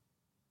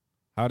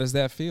 how does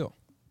that feel?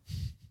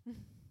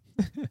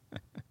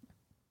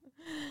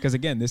 Because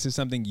again, this is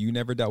something you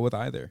never dealt with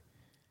either.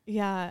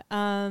 Yeah.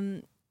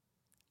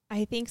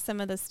 I think some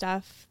of the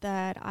stuff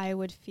that I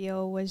would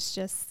feel was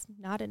just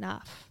not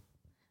enough.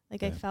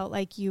 Like, I felt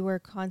like you were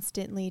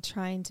constantly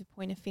trying to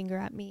point a finger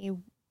at me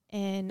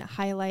and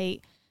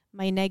highlight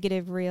my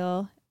negative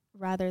reel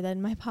rather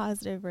than my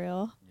positive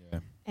reel. Yeah.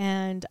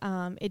 And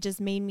it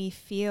just made me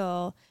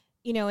feel,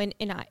 you know,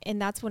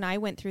 and that's when I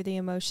went through the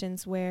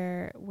emotions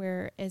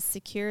where as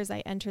secure as I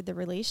entered the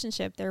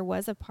relationship, there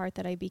was a part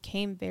that I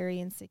became very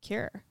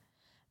insecure.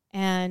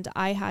 And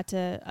I had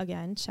to,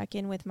 again, check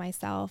in with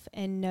myself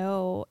and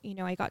know, you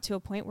know, I got to a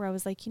point where I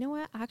was like, you know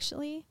what,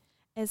 actually,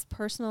 as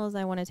personal as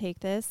I want to take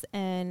this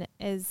and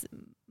as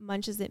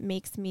much as it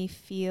makes me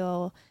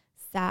feel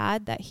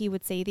sad that he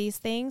would say these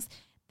things,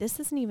 this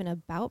isn't even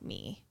about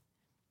me.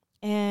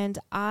 And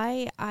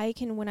I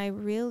can, when I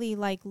really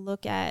like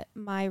look at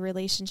my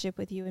relationship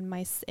with you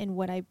and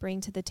what I bring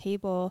to the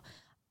table,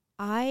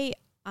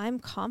 I'm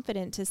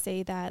confident to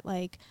say that,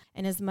 like,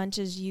 and as much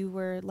as you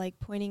were like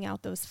pointing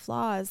out those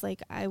flaws,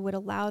 like I would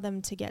allow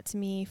them to get to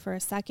me for a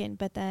second,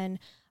 but then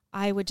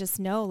I would just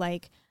know,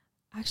 like,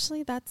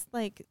 actually that's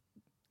like,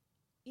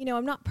 you know,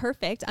 I'm not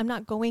perfect. I'm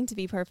not going to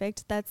be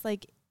perfect. That's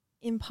like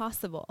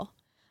impossible.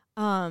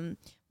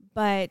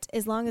 But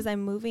as long as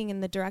I'm moving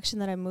in the direction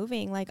that I'm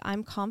moving, like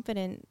I'm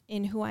confident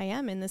in who I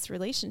am in this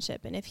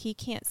relationship. And if he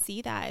can't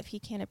see that, if he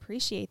can't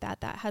appreciate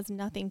that, that has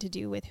nothing to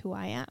do with who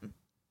I am.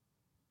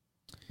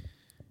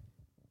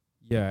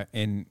 Yeah,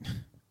 and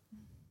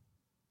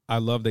I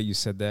love that you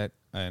said that,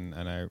 and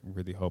I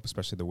really hope,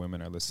 especially the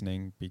women are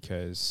listening,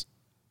 because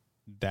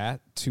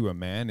that to a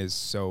man is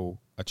so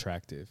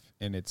attractive,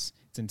 and it's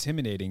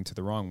intimidating to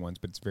the wrong ones,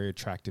 but it's very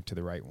attractive to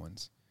the right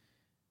ones.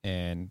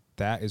 And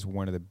that is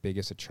one of the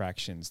biggest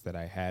attractions that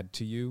I had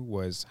to you,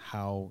 was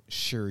how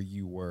sure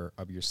you were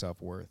of your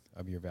self-worth,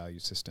 of your value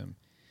system.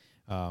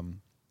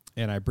 And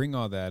I bring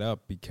all that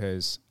up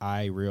because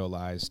I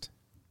realized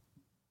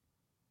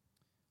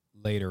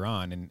later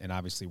on, and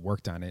obviously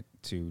worked on it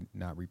to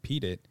not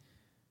repeat it,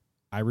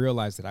 I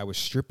realized that I was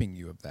stripping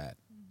you of that.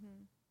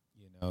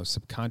 You know,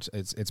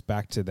 subconscious. It's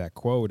back to that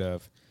quote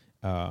of,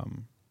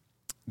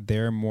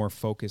 they're more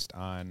focused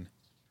on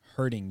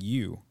hurting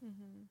you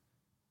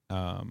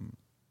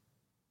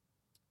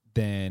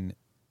than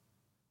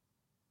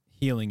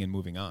healing and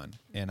moving on.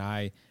 And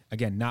I,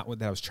 again, not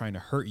that I was trying to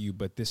hurt you,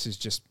 but this is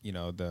just, you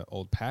know, the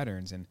old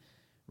patterns, and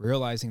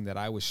realizing that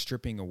I was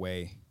stripping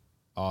away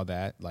all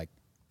that, like,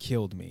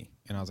 killed me.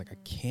 And I was like, I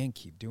can't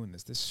keep doing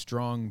this. This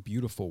strong,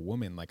 beautiful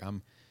woman, like,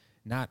 I'm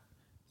not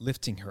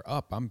lifting her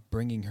up. I'm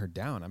bringing her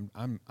down.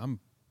 I'm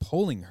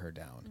pulling her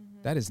down.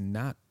 That is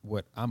not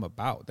what I'm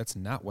about. That's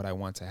not what I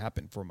want to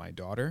happen for my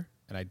daughter.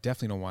 And I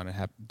definitely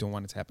don't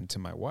want it to happen to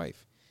my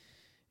wife.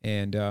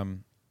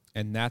 And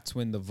that's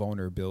when the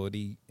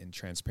vulnerability and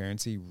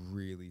transparency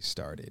really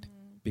started,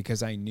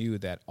 because I knew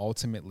that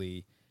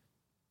ultimately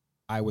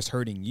I was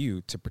hurting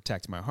you to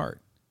protect my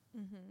heart.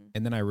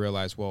 And then I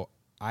realized, well,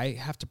 I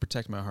have to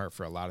protect my heart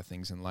for a lot of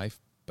things in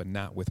life, but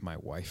not with my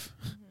wife,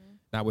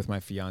 not with my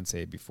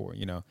fiance before,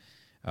 you know.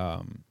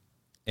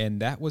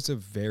 And that was a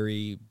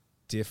very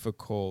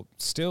difficult,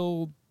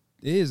 still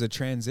is a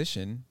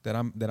transition that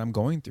I'm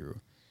going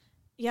through.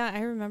 Yeah, I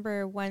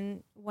remember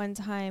one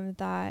time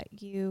that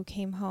you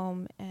came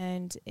home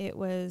and it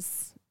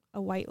was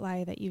a white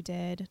lie that you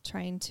did,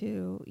 trying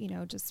to, you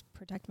know, just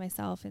protect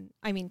myself and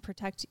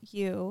protect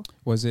you.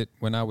 Was it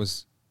when I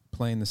was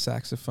playing the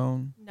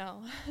saxophone?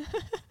 No.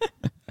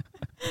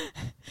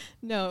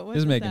 No, it wasn't.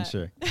 Just making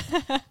sure.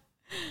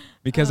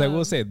 Because I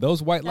will say,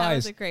 those white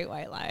lies. That was a great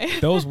white lie.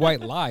 Those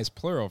white lies,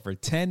 plural, for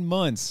 10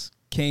 months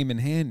came in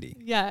handy.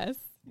 Yes.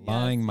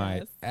 Lying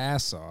my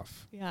ass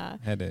off. Yeah.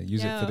 Had to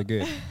use it for the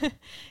good.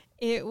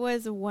 It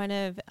was one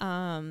of,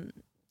 I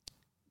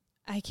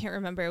can't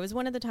remember. It was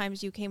one of the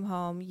times you came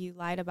home, you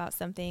lied about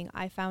something.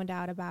 I found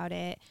out about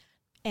it.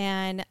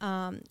 And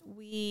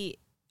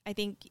I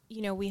think,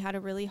 you know, we had a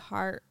really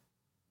heart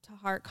to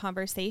heart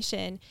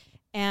conversation.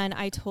 And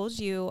I told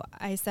you,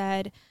 I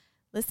said,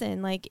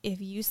 listen, like, if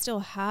you still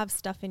have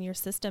stuff in your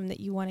system that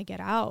you want to get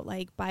out,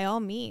 like, by all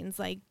means,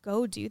 like,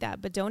 go do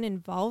that, but don't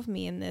involve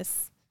me in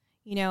this,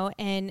 you know?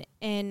 And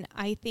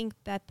I think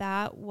that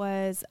that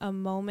was a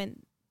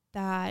moment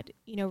that,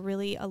 you know,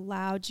 really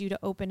allowed you to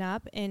open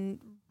up and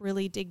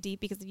really dig deep,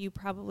 because you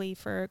probably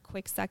for a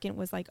quick second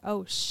was like,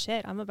 oh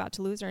shit, I'm about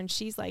to lose her. And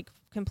she's like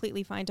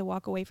completely fine to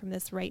walk away from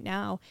this right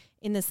now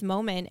in this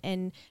moment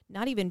and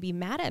not even be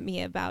mad at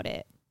me about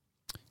it.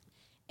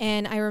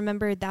 And I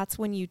remember that's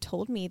when you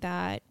told me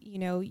that, you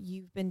know,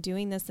 you've been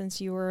doing this since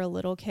you were a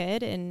little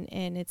kid, and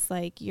it's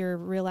like you're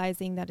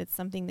realizing that it's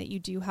something that you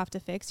do have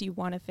to fix, you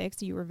want to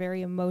fix. You were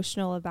very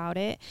emotional about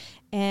it.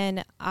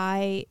 And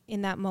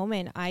in that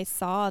moment, I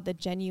saw the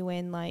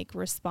genuine like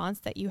response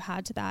that you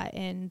had to that.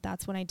 And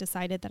that's when I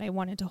decided that I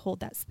wanted to hold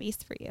that space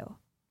for you.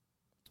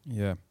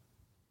 Yeah.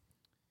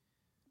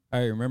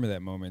 I remember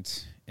that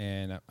moment,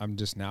 and I'm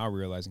just now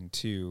realizing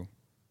too,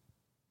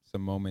 a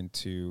moment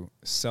to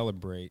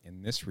celebrate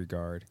in this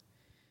regard.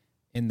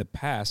 In the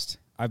past,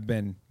 I've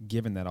been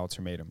given that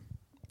ultimatum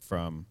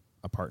from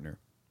a partner.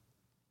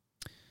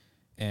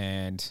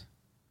 And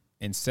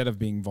instead of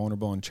being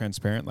vulnerable and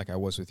transparent like I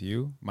was with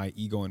you, my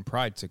ego and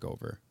pride took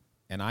over.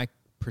 And I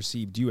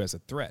perceived you as a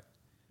threat.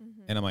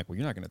 Mm-hmm. And I'm like, well,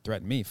 you're not going to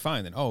threaten me.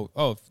 Fine. Then,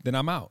 then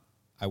I'm out.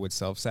 I would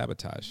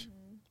self-sabotage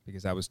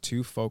because I was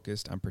too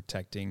focused on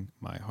protecting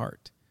my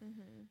heart.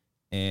 Mm-hmm.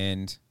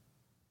 And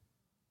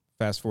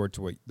fast forward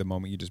to the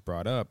moment you just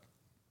brought up,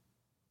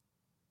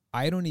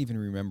 I don't even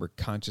remember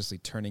consciously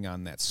turning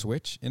on that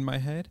switch in my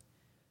head.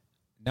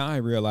 Now I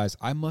realize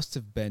I must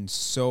have been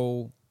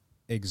so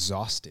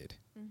exhausted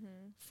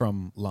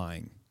from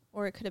lying.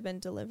 Or it could have been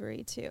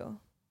delivery too.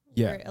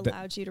 Yeah. Where it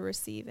allowed you to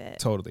receive it.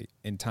 Totally.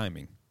 And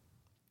timing.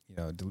 You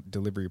know,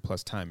 delivery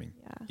plus timing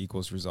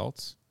equals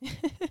results.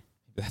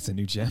 That's a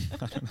new gem.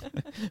 I don't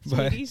know.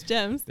 But JD's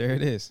gems. There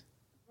it is.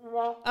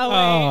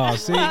 Oh, wait.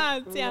 See?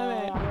 Damn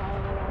it.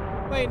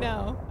 Wait,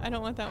 no, I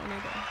don't want that one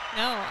either.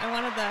 No, I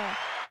wanted the.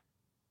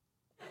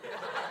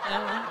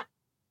 No.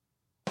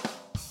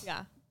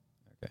 Yeah.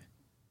 Okay.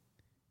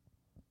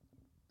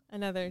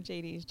 Another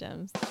JD's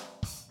gems.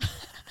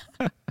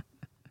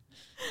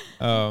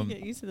 Get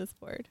used to this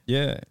board.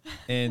 Yeah.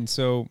 And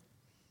so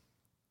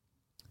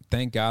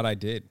thank God I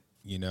did,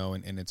 you know,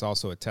 and it's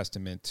also a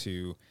testament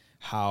to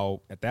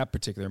how at that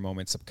particular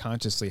moment,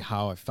 subconsciously,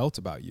 how I felt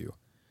about you.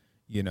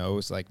 You know, it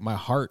was like my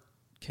heart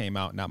came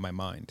out, not my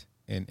mind.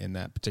 In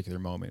that particular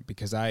moment,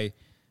 because I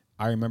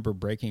remember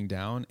breaking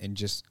down and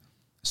just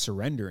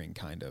surrendering,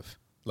 kind of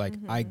like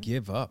I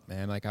give up,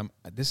 man. Like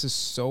this is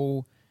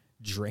so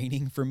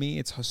draining for me.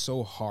 It's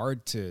so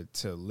hard to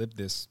live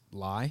this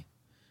lie,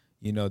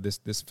 you know, this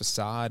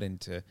facade, and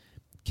to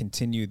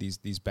continue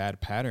these bad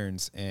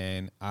patterns.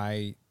 And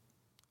I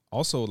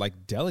also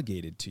like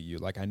delegated to you,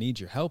 like, I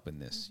need your help in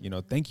this. You know,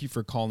 thank you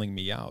for calling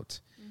me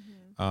out.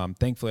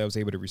 Thankfully, I was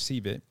able to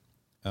receive it.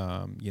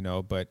 You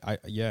know, but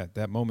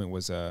that moment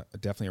was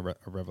definitely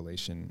a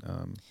revelation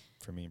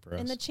for me and for us.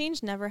 And the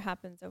change never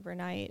happens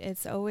overnight.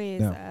 It's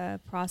always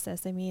a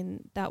process. I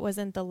mean, that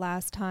wasn't the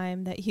last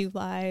time that you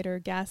lied or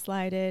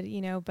gaslighted,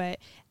 you know, but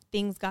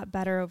things got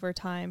better over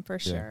time for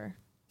sure.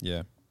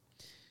 Yeah.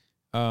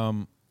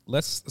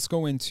 Let's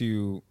go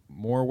into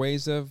more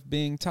ways of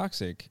being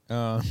toxic.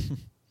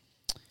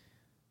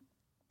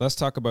 Let's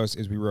talk about,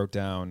 as we wrote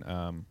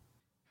down,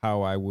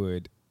 how I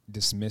would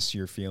dismiss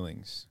your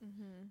feelings.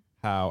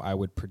 How I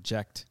would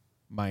project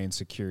my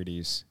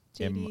insecurities.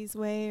 JD's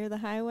way or the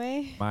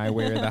highway? My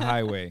way or the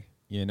highway.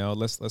 You know,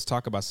 let's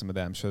talk about some of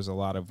that. I'm sure there's a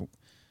lot of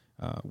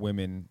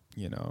women,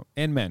 you know,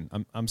 and men.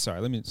 I'm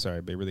sorry.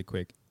 But really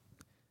quick.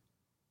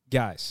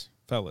 Guys,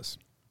 fellas,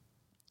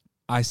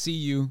 I see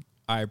you.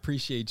 I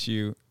appreciate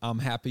you. I'm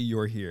happy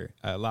you're here.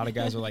 A lot of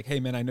guys are like, hey,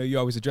 man, I know you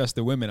always address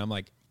the women. I'm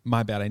like,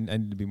 my bad. I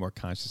need to be more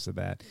conscious of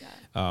that.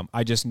 Yeah.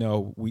 I just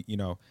know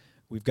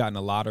we've gotten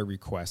a lot of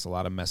requests, a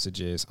lot of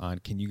messages on,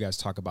 can you guys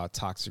talk about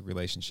toxic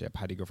relationship?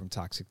 How do you go from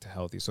toxic to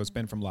healthy? So it's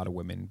been from a lot of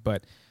women.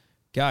 But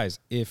guys,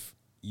 if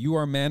you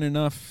are man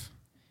enough,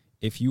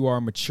 if you are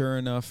mature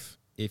enough,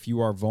 if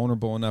you are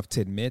vulnerable enough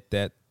to admit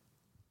that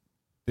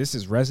this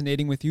is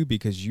resonating with you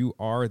because you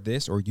are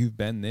this or you've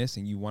been this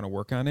and you want to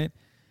work on it,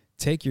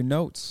 take your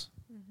notes.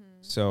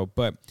 So,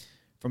 but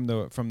from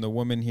the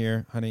woman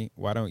here, honey,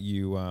 why don't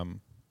you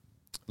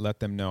let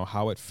them know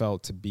how it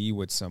felt to be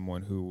with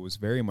someone who was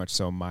very much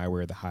so my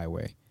way or the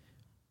highway.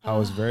 I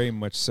was very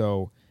much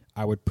so,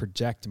 I would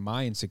project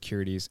my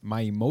insecurities,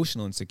 my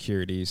emotional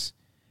insecurities,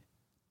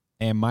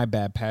 and my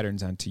bad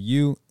patterns onto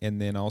you.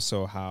 And then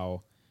also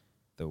how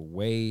the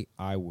way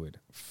I would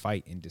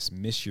fight and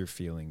dismiss your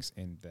feelings,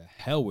 and the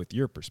hell with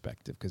your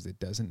perspective, because it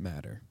doesn't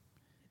matter.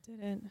 It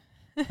didn't.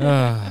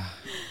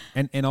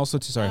 And also,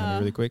 honey,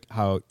 really quick,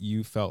 how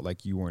you felt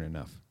like you weren't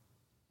enough.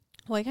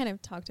 Well, I kind of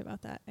talked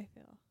about that, I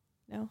feel.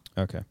 No?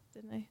 Okay.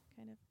 Didn't I?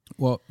 Kind of.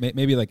 Well,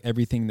 maybe like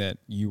everything that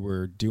you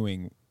were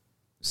doing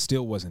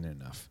still wasn't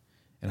enough,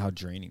 and how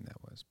draining that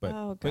was. But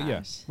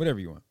yeah, whatever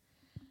you want.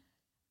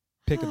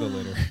 Pick of the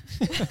litter.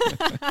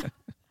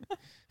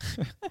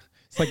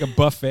 It's like a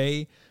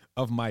buffet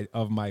of my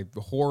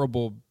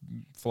horrible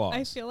flaws.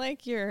 I feel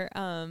like you're,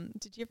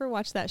 did you ever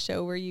watch that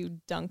show where you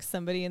dunk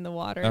somebody in the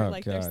water? Oh,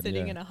 like they're God,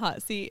 sitting yeah. in a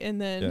hot seat and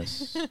then.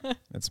 Yes,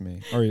 that's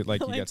me. Or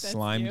like you Like got that's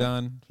slimed you.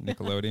 on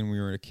Nickelodeon when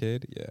you were a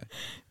kid. Yeah.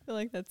 I feel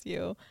like that's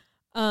you.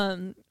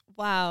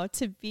 Wow.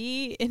 To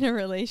be in a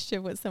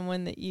relationship with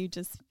someone that you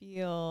just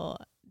feel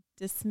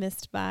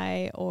dismissed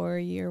by, or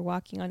you're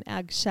walking on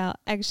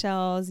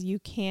eggshells,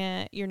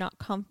 you're not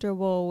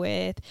comfortable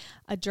with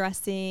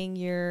addressing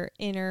your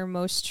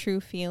innermost true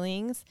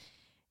feelings.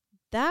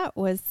 That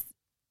was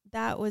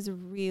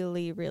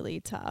really,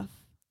 really tough.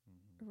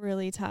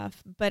 Really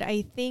tough. But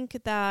I think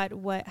that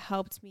what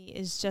helped me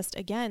is just,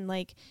 again,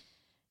 like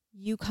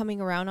you coming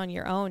around on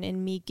your own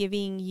and me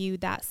giving you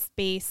that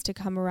space to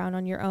come around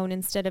on your own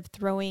instead of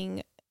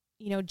throwing,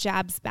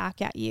 jabs back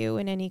at you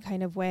in any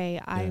kind of way.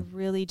 Yeah. I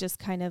really just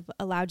kind of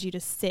allowed you to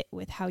sit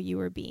with how you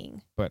were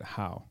being. But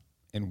how?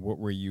 And what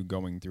were you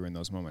going through in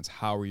those moments?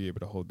 How were you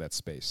able to hold that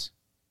space?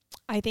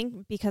 I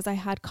think because I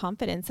had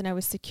confidence and I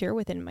was secure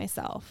within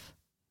myself.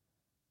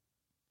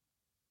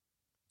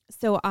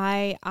 So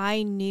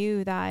I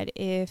knew that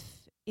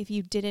if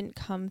you didn't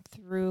come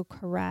through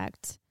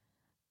correct,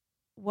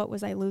 what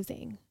was I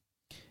losing?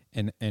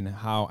 And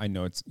how, I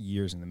know it's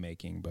years in the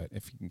making, but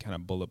if you can kind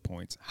of bullet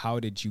points, how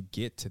did you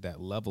get to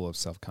that level of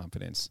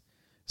self-confidence,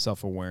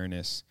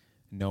 self-awareness,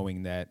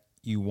 knowing that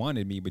you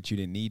wanted me, but you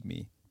didn't need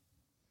me?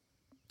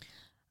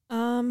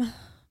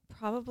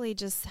 Probably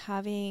just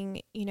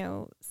having,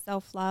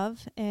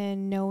 self-love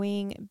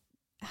and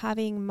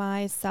having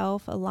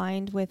myself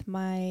aligned with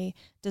my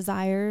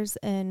desires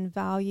and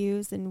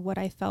values and what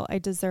I felt I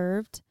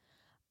deserved.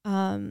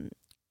 I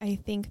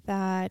think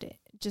that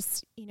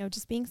just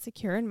being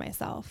secure in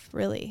myself,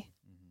 really.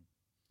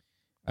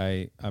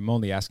 I'm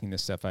only asking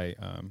this stuff.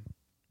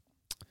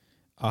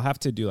 I'll have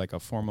to do like a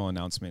formal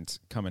announcement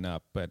coming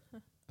up, but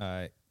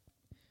a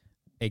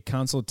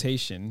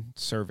consultation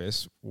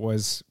service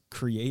was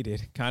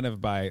created kind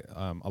of by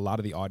a lot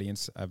of the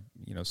audience.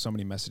 So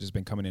many messages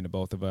been coming into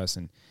both of us,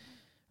 and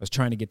I was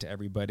trying to get to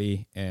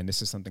everybody, and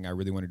this is something I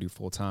really want to do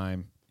full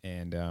time.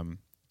 And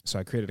so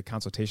I created a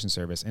consultation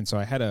service. And so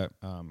I had a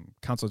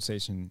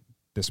consultation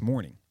this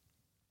morning.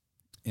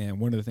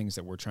 And one of the things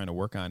that we're trying to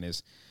work on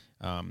is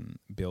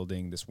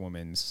building this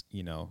woman's,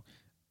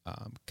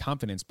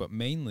 confidence, but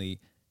mainly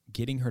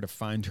getting her to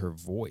find her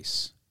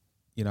voice.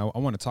 I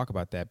want to talk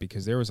about that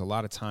because there was a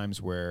lot of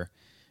times where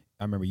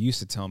I remember you used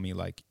to tell me,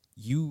 like,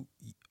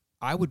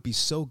 I would be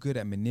so good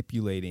at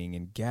manipulating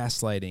and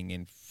gaslighting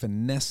and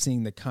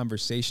finessing the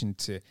conversation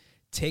to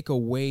take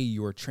away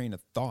your train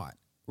of thought,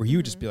 where you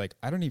would just be like,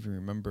 I don't even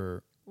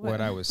remember what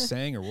I was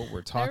saying or what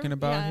we're talking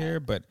about here,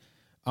 but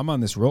I'm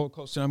on this roller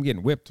coaster. I'm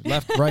getting whipped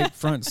left, right,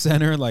 front,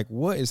 center. Like,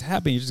 what is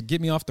happening? You just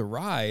get me off the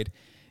ride.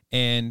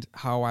 And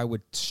how I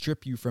would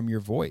strip you from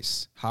your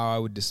voice, how I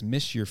would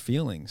dismiss your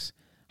feelings,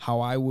 how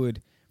I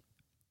would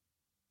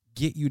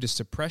get you to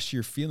suppress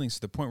your feelings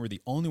to the point where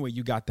the only way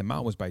you got them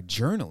out was by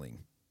journaling.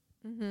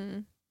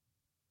 Mm-hmm.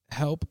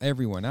 Help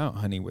everyone out,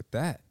 honey, with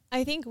that.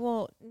 I think,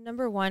 well,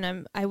 number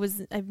one,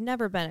 I've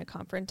never been a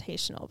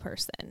confrontational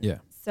person. Yeah.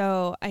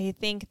 So I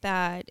think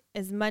that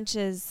as much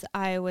as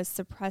I was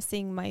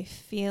suppressing my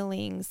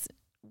feelings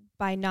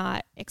by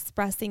not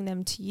expressing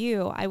them to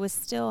you, I was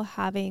still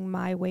having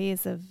my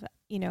ways of,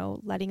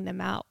 letting them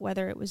out,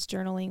 whether it was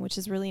journaling, which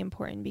is really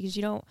important because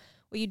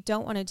what you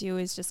don't want to do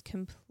is just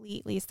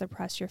completely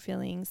suppress your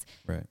feelings.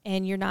 Right.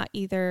 And you're not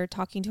either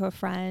talking to a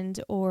friend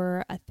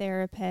or a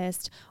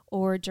therapist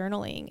or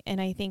journaling. And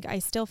I think I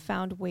still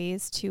found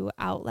ways to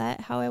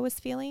outlet how I was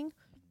feeling.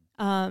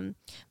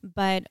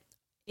 But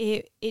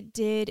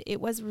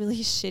it was really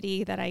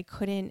shitty that I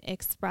couldn't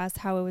express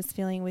how I was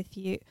feeling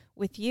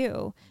with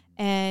you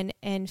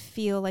and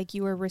feel like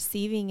you were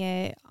receiving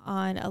it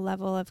on a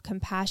level of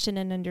compassion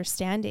and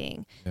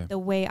understanding the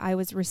way I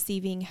was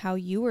receiving how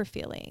you were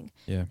feeling.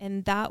 Yeah.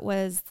 And that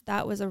was a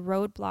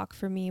roadblock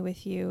for me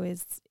with you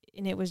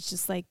and it was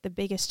just like the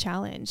biggest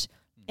challenge.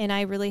 And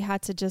I really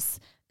had to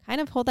just kind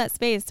of hold that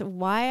space.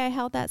 Why I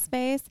held that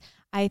space,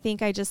 I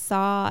think I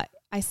saw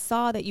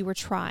that you were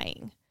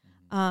trying.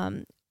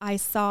 I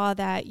saw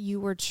that you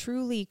were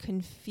truly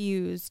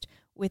confused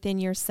within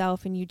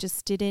yourself and you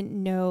just didn't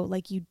know,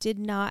 like you did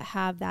not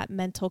have that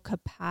mental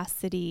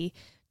capacity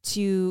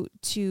to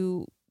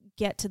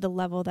get to the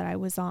level that I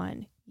was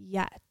on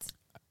yet.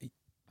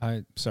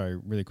 Sorry,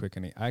 really quick,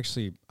 honey.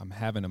 I'm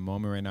having a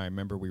moment right now. I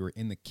remember we were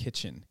in the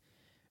kitchen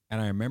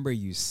and I remember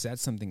you said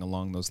something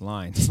along those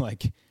lines.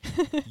 Like,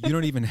 you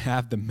don't even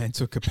have the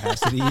mental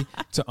capacity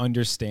to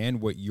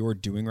understand what you're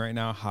doing right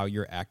now, how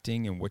you're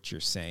acting and what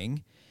you're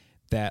saying.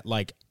 That,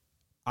 like,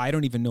 I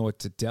don't even know what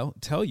to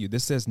tell you.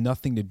 This has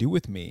nothing to do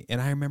with me.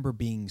 And I remember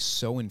being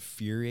so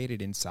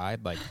infuriated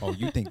inside, like, oh,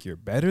 you think you're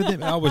better than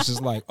me? I was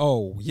just like,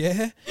 oh,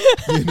 yeah?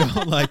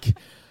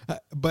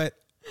 But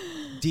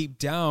deep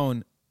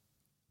down,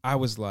 I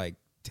was like,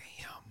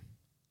 damn,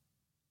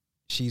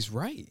 she's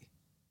right.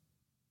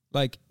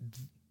 Like,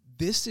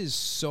 this is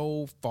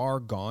so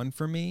far gone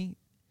for me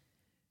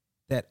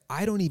that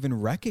I don't even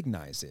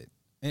recognize it.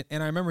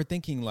 And I remember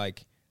thinking,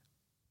 like,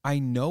 I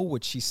know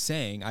what she's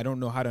saying. I don't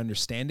know how to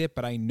understand it,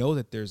 but I know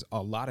that there's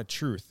a lot of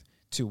truth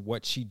to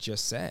what she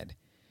just said.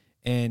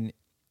 And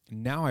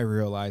now I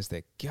realize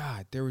that,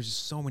 God, there was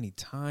just so many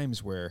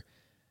times where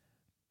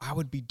I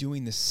would be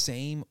doing the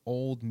same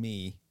old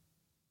me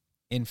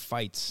in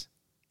fights,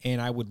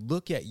 and I would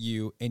look at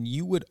you, and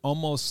you would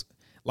almost,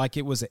 like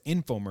it was an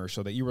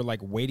infomercial, that you were like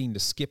waiting to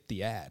skip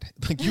the ad.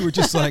 Like you were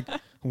just like,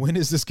 when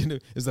is this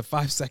is the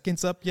 5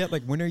 seconds up yet?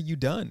 Like, when are you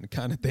done,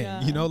 kind of thing?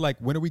 Yeah. You know, like,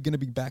 when are we going to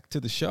be back to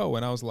the show?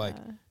 And I was like,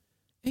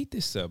 ain't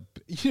this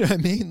you know what I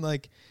mean?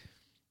 Like,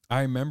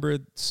 I remember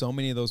so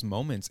many of those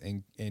moments,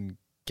 and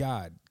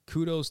God,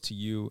 kudos to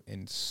you,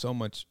 and so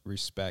much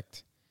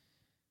respect,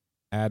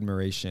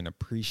 admiration,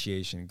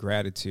 appreciation,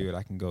 gratitude.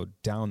 I can go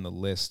down the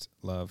list,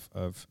 love,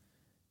 of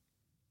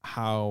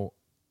how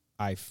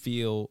I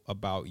feel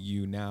about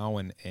you now,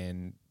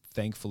 and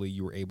thankfully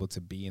you were able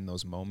to be in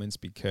those moments,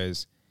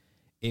 because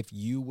if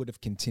you would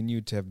have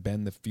continued to have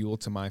been the fuel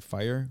to my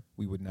fire,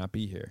 we would not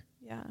be here.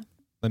 Yeah.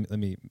 Let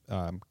me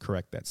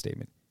correct that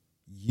statement.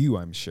 You,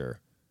 I'm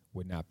sure,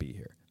 would not be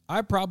here.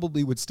 I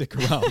probably would stick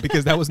around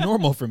because that was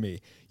normal for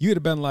me. You would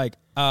have been like,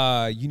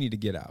 you need to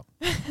get out.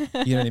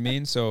 You know what I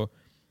mean? So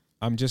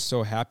I'm just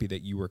so happy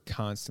that you were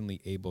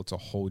constantly able to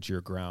hold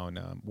your ground.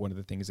 One of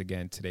the things,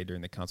 again, today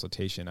during the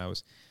consultation, I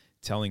was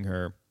telling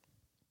her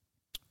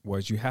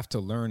was you have to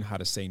learn how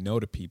to say no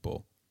to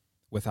people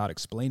without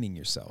explaining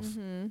yourself.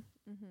 Mm-hmm.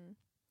 Mm-hmm.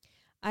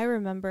 I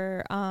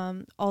remember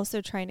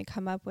also trying to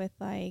come up with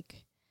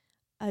like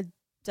a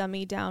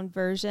dummy down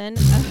version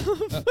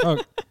of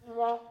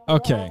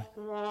okay.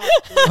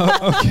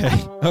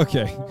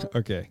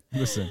 Okay.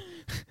 Listen,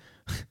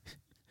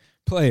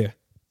 player,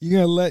 you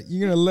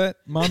gonna let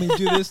mommy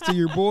do this to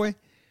your boy?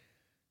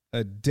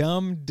 A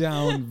dumbed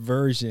down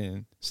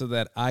version so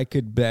that I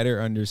could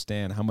better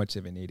understand how much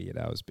of an idiot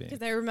I was being.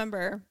 Because I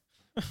remember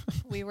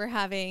we were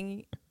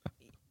having,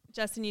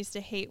 Justin used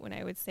to hate when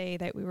I would say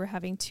that we were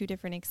having two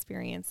different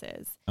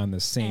experiences on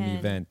the same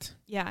event.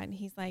 Yeah. And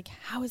he's like,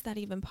 how is that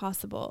even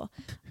possible?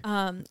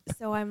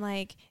 So I'm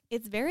like,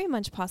 it's very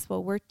much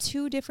possible. We're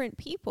two different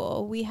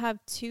people. We have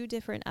two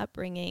different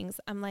upbringings.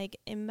 I'm like,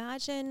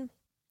 imagine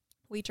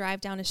we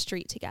drive down a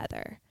street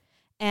together.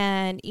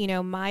 And, you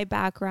know, my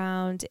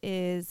background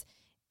is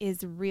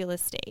real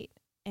estate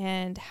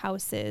and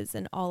houses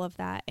and all of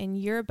that. And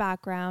your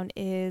background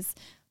is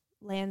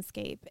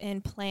landscape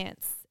and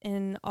plants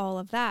and all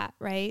of that,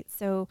 right?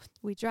 So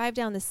we drive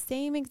down the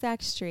same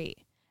exact street.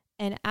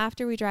 And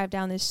after we drive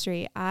down this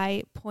street,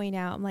 I point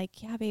out, I'm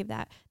like, yeah, babe,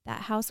 that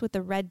house with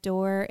the red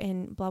door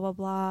and blah, blah,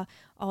 blah,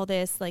 all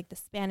this, like the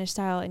Spanish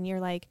style. And you're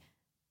like,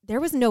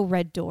 there was no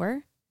red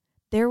door.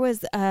 There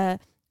was a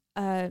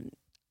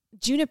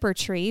juniper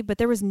tree, but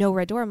there was no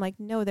red door. I'm like,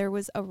 no, there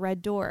was a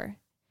red door.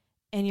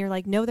 And you're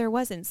like, no, there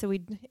wasn't. So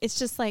it's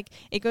just like,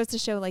 it goes to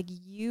show like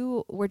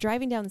we're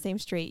driving down the same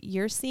street.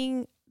 You're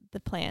seeing the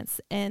plants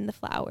and the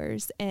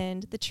flowers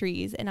and the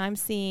trees. And I'm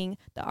seeing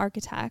the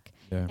architect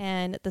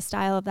and the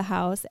style of the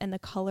house and the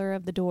color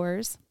of the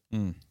doors.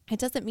 It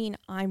doesn't mean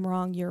I'm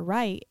wrong, you're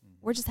right.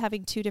 We're just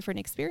having two different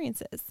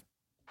experiences.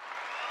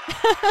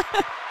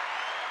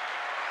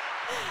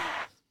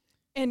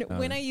 And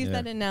when I used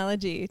that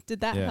analogy,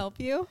 did that help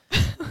you?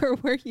 Or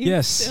were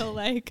you still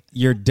like...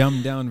 Your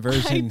dumbed down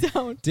version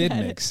did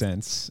make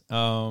sense.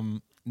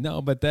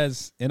 No, but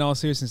that's, in all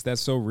seriousness,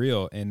 that's so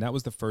real. And that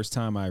was the first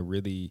time I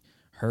really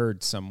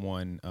heard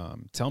someone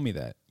tell me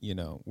that, you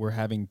know, we're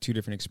having two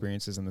different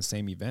experiences in the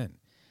same event.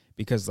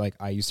 Because like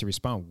I used to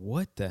respond,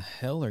 what the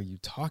hell are you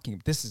talking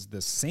about? This is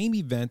the same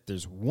event.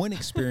 There's one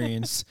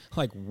experience.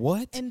 Like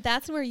what? And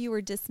that's where you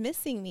were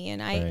dismissing me.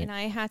 And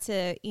I had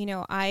to, you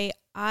know, I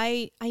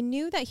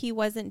knew that he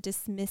wasn't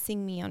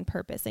dismissing me on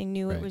purpose. I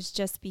knew it was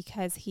just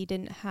because he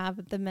didn't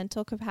have the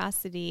mental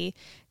capacity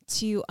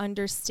to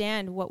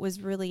understand what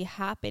was really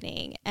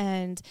happening.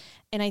 And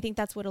I think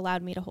that's what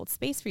allowed me to hold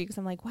space for you. Because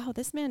I'm like, wow,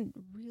 this man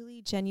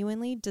really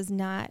genuinely does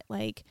not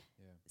like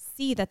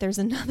see that there's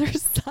another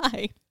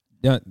side.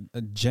 Yeah,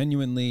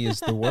 genuinely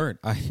is the word.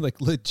 I like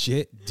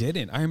legit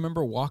didn't. I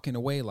remember walking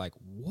away like,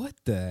 what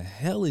the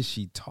hell is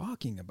she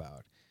talking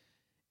about?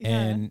 Yeah.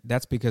 And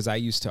that's because I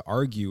used to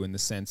argue in the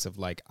sense of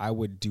like, I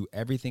would do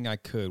everything I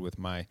could with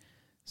my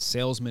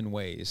salesman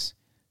ways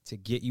to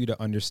get you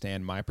to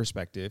understand my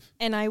perspective.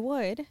 And I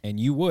would. And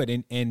you would.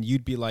 And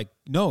you'd be like,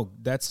 no,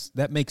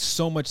 that makes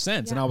so much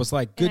sense. Yeah. And I was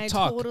like, good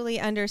talk. I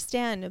totally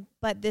understand,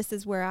 but this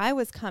is where I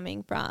was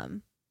coming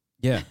from.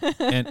 Yeah.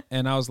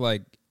 and I was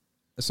like,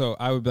 so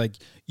I would be like,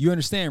 you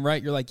understand,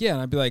 right? You're like, yeah.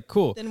 And I'd be like,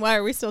 cool. Then why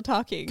are we still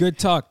talking? Good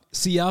talk.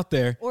 See you out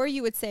there. Or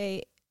you would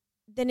say,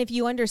 then if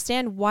you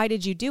understand, why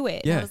did you do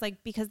it? Yeah. And I was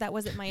like, because that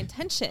wasn't my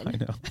intention. I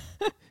know.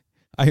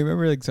 I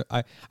remember like, so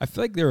I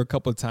feel like there were a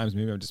couple of times,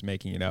 maybe I'm just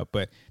making it up,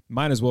 but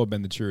might as well have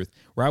been the truth,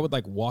 where I would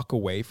like walk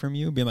away from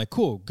you being like,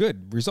 cool,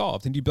 good,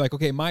 resolved. And you'd be like,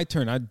 okay, my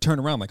turn. I'd turn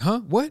around like,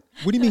 huh? What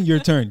do you mean your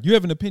turn? You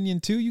have an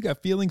opinion too? You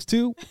got feelings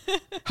too?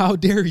 How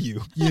dare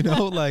you? You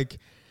know, like,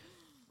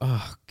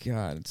 Oh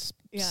God, it's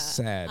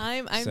sad.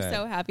 I'm sad.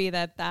 so happy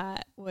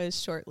that was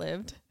short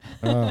lived.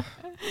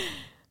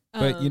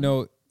 But you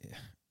know,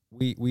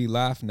 we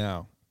laugh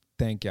now,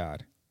 thank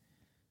God.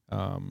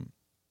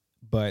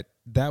 But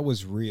that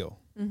was real.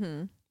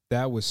 Mm-hmm.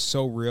 That was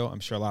so real. I'm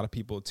sure a lot of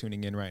people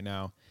tuning in right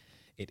now,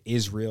 it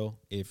is real.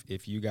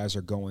 If you guys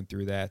are going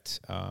through that,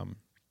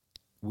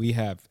 we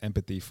have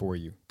empathy for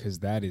you, because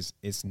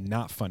it's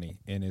not funny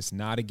and it's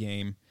not a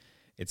game.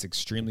 It's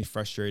extremely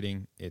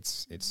frustrating.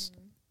 It's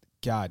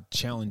God,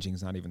 challenging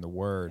is not even the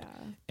word.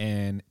 Yeah.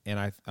 And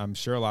I'm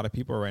sure a lot of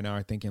people right now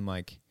are thinking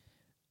like,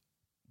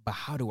 but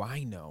how do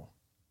I know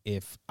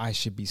if I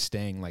should be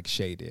staying like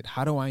Shay did?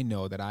 How do I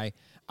know that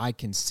I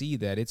can see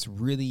that it's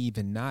really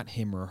even not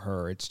him or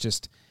her? It's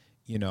just,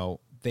 you know,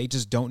 they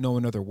just don't know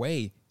another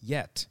way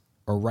yet.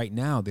 Or right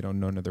now they don't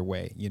know another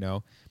way, you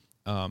know?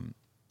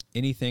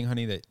 Anything,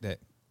 honey, that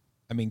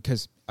I mean,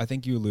 because I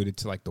think you alluded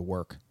to like the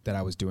work that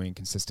I was doing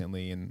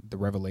consistently and the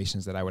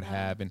revelations that I would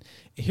have. And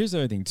here's the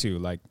other thing too,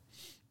 like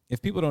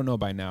if people don't know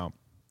by now,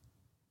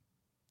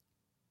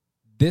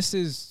 this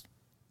is,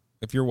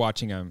 if you're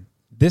watching,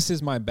 this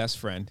is my best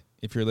friend.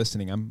 If you're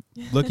listening, I'm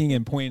looking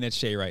and pointing at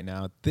Shay right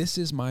now. This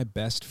is my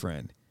best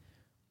friend.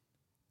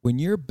 When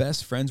you're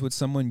best friends with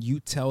someone, you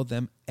tell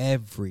them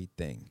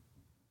everything.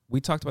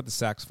 We talked about the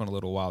saxophone a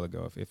little while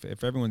ago.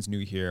 If everyone's new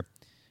here,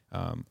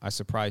 I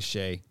surprised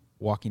Shay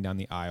walking down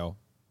the aisle.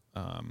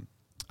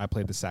 I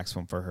played the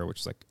saxophone for her,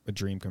 which is like a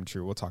dream come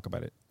true. We'll talk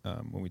about it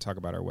when we talk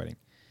about our wedding.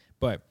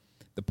 But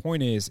the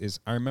point is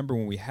I remember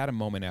when we had a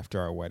moment after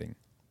our wedding,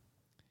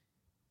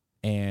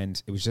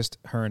 and it was just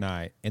her and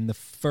I, and the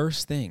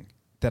first thing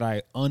that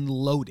I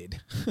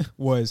unloaded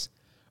was,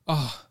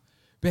 oh,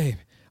 babe,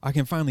 I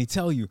can finally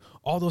tell you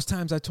all those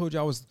times I told you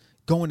I was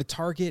going to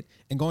Target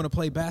and going to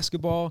play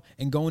basketball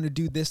and going to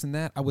do this and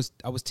that. I was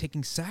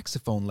taking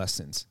saxophone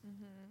lessons.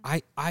 Mm-hmm.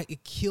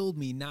 It killed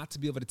me not to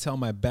be able to tell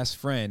my best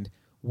friend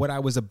what I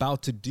was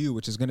about to do,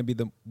 which is going to be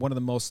one of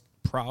the most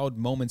proud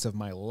moments of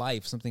my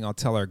life, something I'll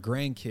tell our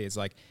grandkids.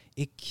 Like,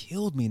 it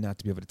killed me not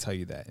to be able to tell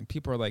you that. And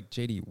people are like,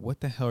 JD, what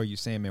the hell are you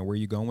saying, man? Where are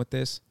you going with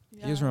this?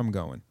 Yeah. Here's where I'm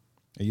going.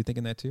 Are you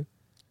thinking that too?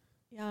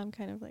 Yeah, I'm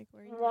kind of like,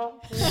 where are you going?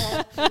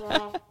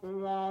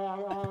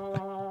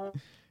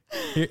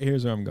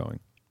 Here's where I'm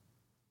going.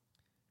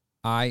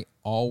 I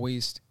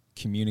always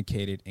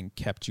communicated and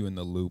kept you in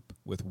the loop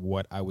with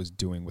what I was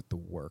doing with the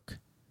work.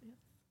 Yeah.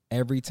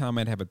 Every time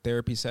I'd have a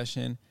therapy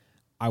session,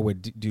 I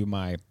would do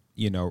my,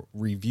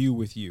 review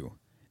with you.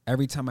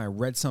 Every time I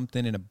read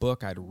something in a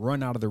book, I'd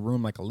run out of the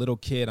room like a little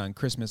kid on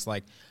Christmas,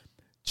 like,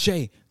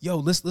 Shay, yo,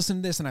 listen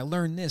to this, and I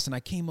learned this, and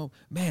I came up,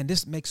 man,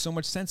 this makes so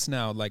much sense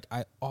now. Like,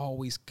 I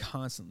always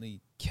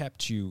constantly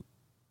kept you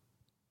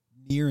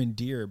near and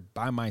dear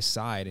by my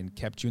side and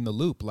kept you in the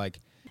loop. Like,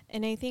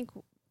 and I think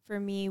for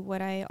me,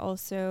 what I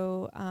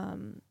also,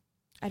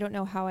 I don't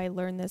know how I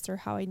learned this or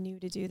how I knew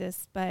to do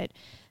this, but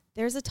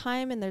there's a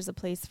time and there's a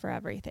place for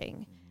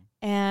everything. Mm-hmm.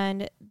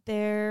 And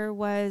there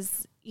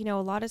was, a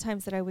lot of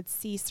times that I would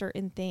see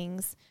certain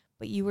things,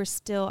 but you were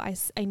still,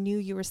 I knew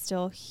you were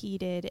still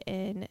heated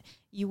and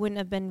you wouldn't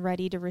have been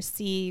ready to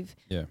receive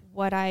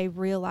what I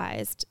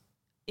realized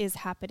is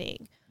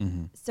happening.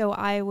 Mm-hmm. So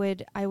I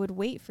would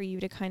wait for you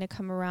to kind of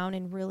come around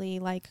and really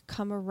like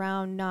come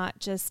around, not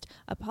just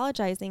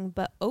apologizing,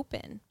 but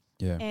open.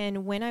 Yeah.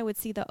 And when I would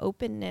see the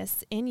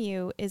openness in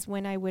you is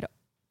when I would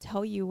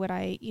tell you what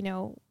I,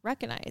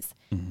 recognize.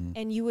 Mm-hmm.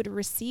 And you would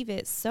receive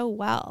it so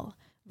well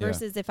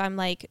versus if I'm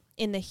like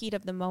in the heat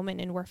of the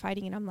moment and we're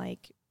fighting and I'm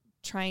like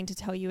trying to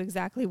tell you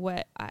exactly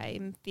what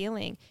I'm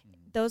feeling.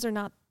 That's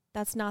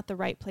not the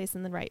right place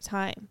and the right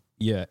time.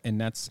 Yeah. And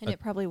it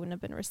probably wouldn't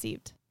have been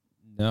received.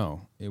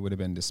 No, it would have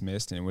been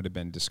dismissed and it would have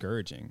been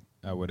discouraging.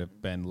 I would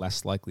have been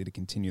less likely to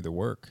continue the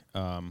work.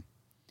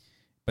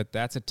 But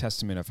that's a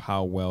testament of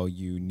how well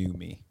you knew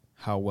me,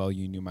 how well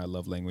you knew my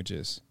love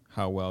languages,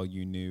 how well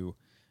you knew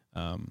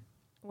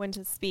when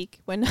to speak,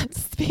 when not to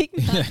speak,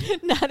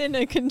 not in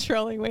a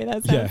controlling way.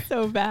 That sounds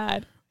so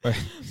bad.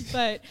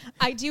 But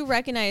I do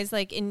recognize,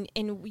 like, and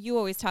you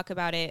always talk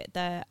about it,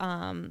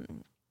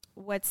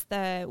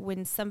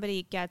 when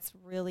somebody gets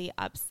really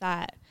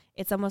upset,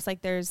 it's almost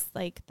like there's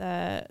like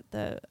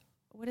the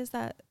what is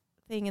that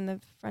thing in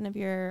the front of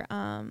your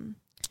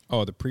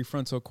the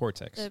prefrontal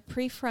cortex. The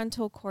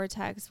prefrontal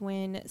cortex,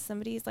 when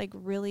somebody's like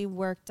really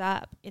worked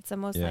up, it's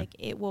almost like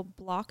it will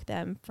block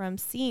them from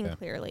seeing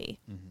clearly.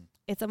 Mm-hmm.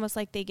 It's almost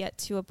like they get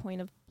to a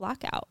point of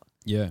blackout.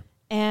 Yeah.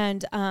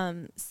 And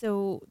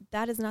so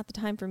that is not the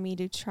time for me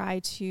to try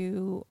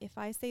to, if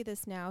I say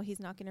this now, he's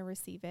not going to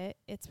receive it.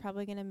 It's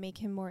probably going to make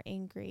him more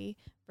angry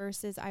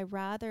versus I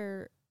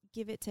rather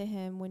give it to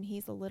him when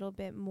he's a little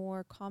bit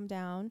more calm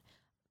down,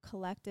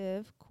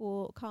 collective,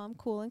 calm,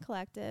 cool, and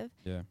collective,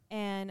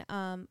 and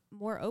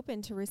more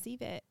open to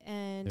receive it.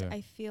 And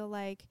I feel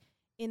like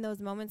in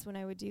those moments when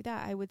I would do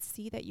that, I would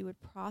see that you would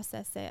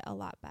process it a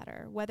lot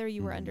better. Whether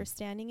you were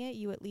understanding it,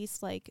 you at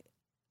least like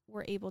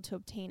were able to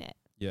obtain it.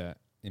 Yeah.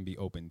 And be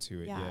open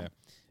to it. Yeah.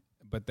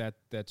 But that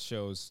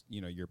shows,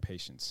 your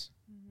patience,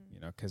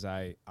 because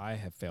I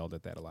have failed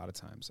at that a lot of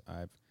times.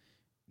 I've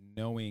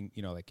knowing,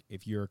 like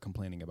if you're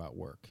complaining about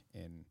work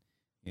and,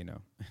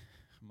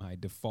 my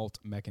default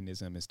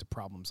mechanism is to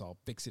problem solve,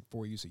 fix it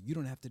for you so you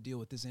don't have to deal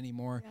with this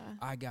anymore. Yeah.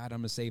 I'm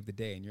going to save the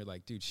day. And you're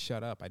like, dude,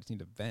 shut up. I just need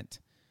to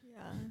vent.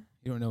 Yeah.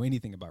 You don't know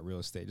anything about real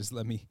estate. Just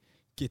let me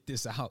get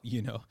this out,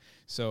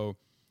 So,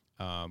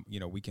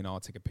 we can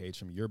all take a page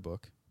from your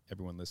book,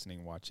 everyone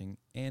listening, watching,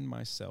 and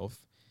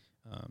myself,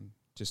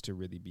 just to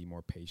really be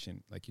more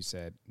patient. Like you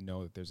said,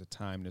 know that there's a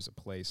time, there's a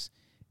place.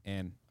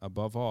 And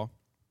above all,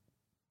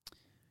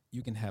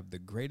 you can have the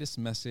greatest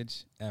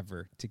message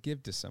ever to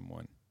give to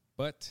someone.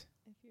 But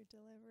if your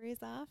delivery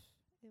is off,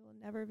 it will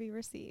never be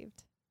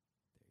received.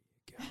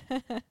 There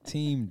you go.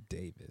 Team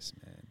Davis,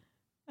 man.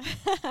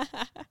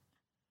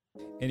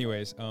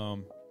 Anyways,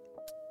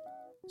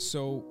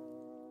 so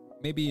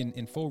maybe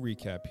in full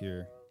recap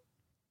here,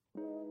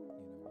 we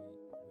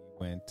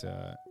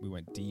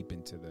went deep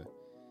into the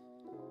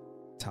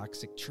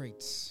toxic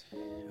traits.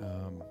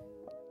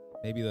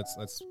 Maybe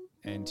let's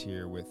end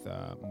here with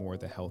more of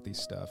the healthy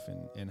stuff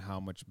and how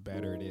much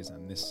better it is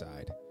on this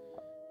side.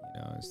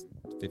 As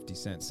 50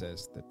 Cent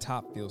says, the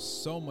top feels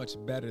so much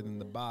better than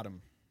the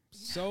bottom.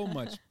 So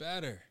much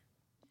better.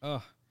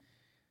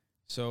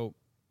 So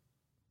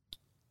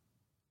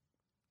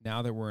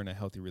now that we're in a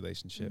healthy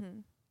relationship,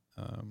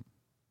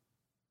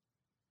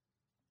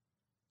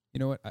 you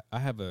know what? I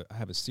have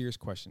a serious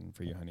question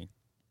for you, honey.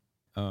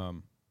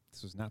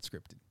 This was not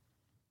scripted.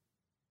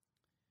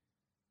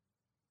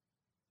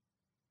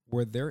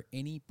 Were there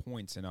any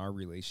points in our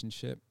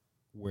relationship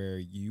where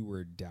you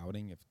were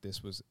doubting if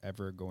this was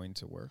ever going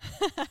to work?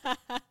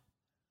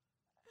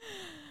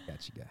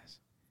 Got you guys.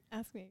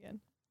 Ask me again.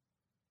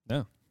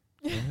 No.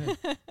 Go ahead.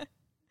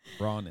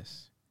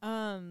 Rawness.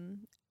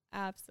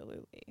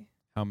 Absolutely.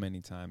 How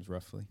many times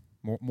roughly?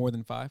 More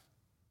than 5?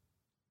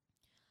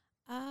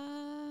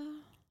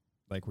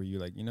 Like, were you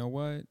like, you know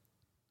what?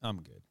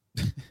 I'm good.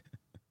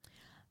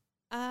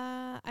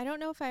 I don't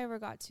know if I ever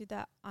got to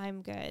that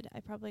I'm good.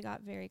 I probably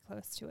got very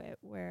close to it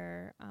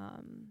where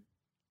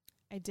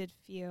I did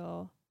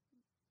feel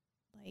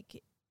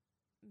like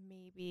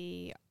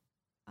maybe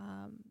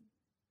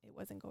it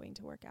wasn't going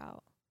to work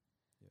out.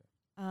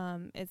 Yeah.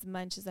 As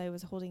much as I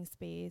was holding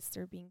space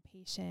or being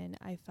patient,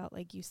 I felt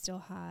like you still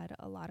had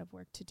a lot of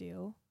work to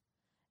do.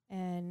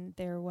 And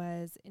it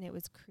was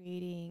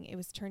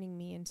turning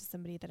me into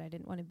somebody that I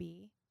didn't want to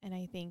be. And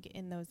I think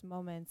in those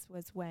moments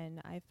was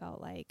when I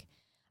felt like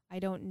I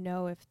don't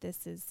know if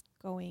this is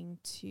going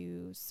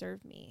to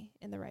serve me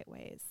in the right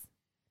ways.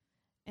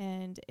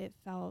 And it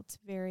felt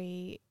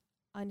very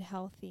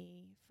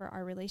unhealthy for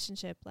our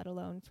relationship, let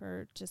alone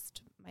for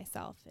just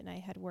myself. And I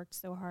had worked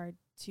so hard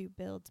to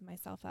build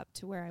myself up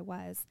to where I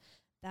was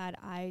that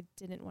I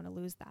didn't want to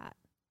lose that.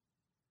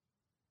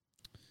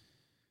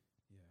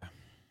 Yeah.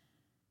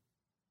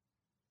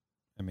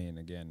 I mean,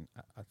 again,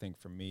 I think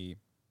for me,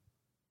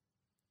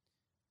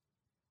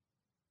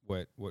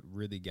 what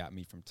really got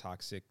me from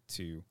toxic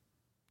to,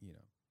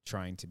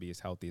 trying to be as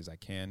healthy as I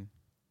can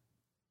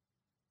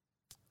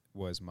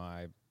was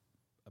my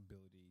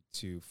ability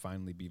to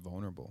finally be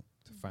vulnerable,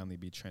 to finally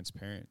be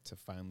transparent, to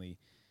finally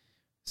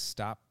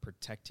stop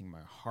protecting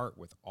my heart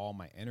with all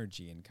my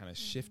energy and kind of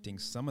shifting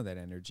some of that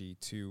energy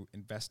to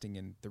investing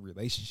in the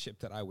relationship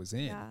that I was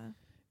in. Yeah.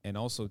 And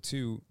also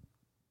to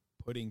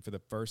putting for the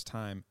first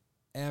time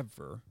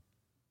ever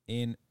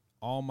in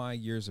all my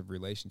years of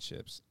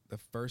relationships, the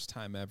first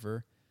time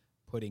ever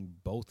putting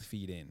both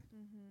feet in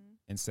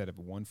instead of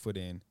one foot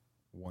in,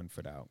 one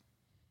foot out.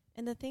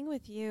 And the thing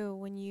with you,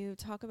 when you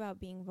talk about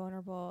being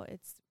vulnerable,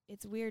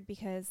 it's weird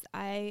because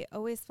I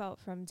always felt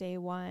from day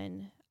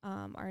one,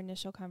 our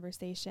initial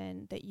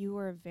conversation, that you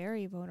were a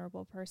very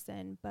vulnerable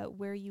person, but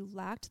where you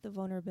lacked the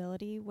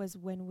vulnerability was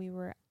when we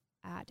were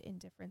at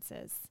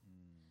indifferences.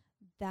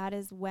 That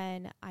is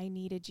when I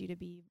needed you to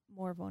be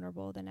more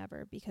vulnerable than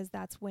ever, because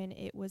that's when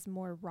it was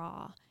more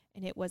raw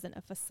and it wasn't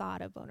a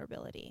facade of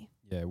vulnerability.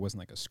 Yeah, it wasn't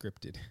like a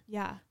scripted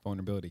Yeah.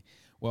 vulnerability.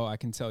 Well, I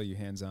can tell you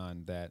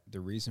hands-on that the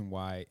reason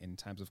why in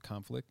times of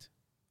conflict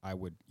I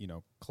would,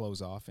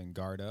 close off and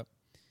guard up,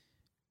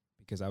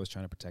 because I was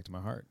trying to protect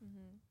my heart.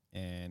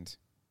 And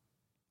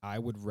I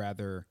would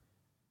rather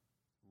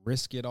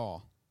risk it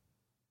all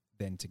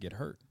than to get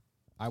hurt.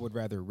 I would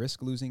rather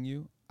risk losing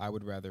you. I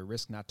would rather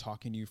risk not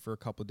talking to you for a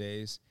couple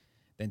days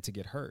than to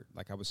get hurt.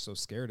 Like, I was so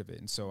scared of it.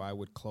 And so I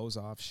would close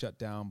off, shut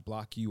down,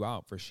 block you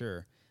out for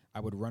sure. I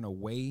would run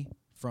away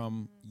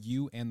from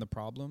you and the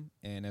problem.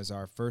 And as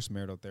our first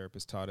marital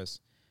therapist taught us,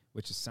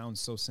 which sounds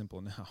so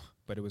simple now,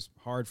 but it was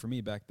hard for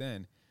me back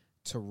then,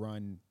 to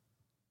run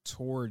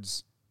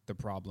towards the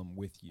problem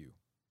with you.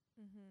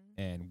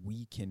 And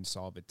we can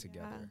solve it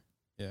together.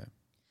 Yeah.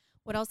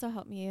 What also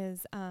helped me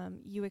is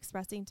you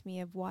expressing to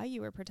me of why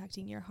you were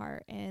protecting your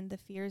heart and the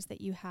fears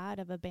that you had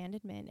of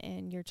abandonment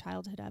and your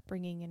childhood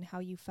upbringing and how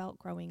you felt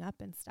growing up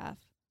and stuff.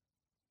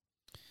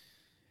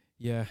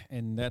 Yeah,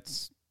 and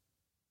that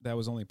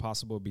was only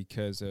possible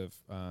because of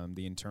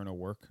the internal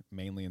work,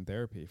 mainly in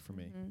therapy for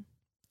me.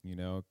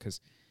 Because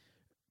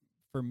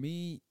for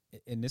me,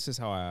 and this is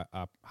how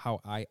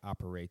I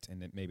operate,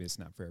 and maybe it's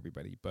not for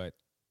everybody, but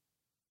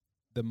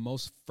the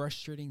most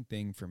frustrating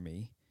thing for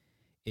me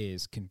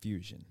is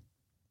confusion.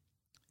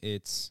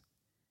 It's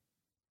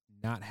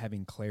not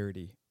having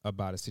clarity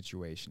about a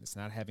situation. It's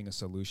not having a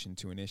solution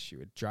to an issue.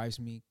 It drives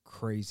me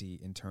crazy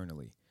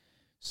internally.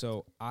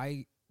 So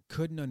I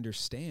couldn't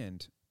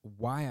understand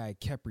why I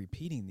kept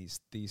repeating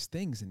these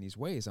things in these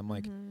ways. I'm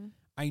like,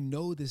 I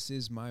know this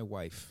is my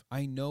wife.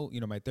 I know,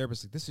 my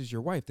therapist, like, this is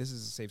your wife. This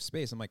is a safe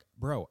space. I'm like,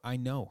 bro, I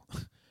know,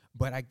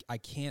 but I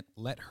can't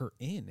let her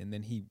in. And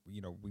then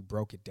we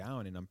broke it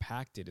down and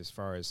unpacked it as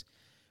far as,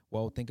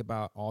 well, think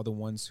about all the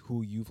ones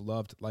who you've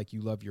loved like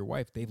you love your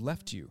wife. They've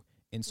left you.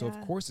 And so, of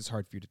course, it's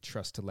hard for you to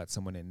trust to let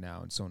someone in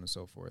now, and so on and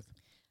so forth.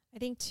 I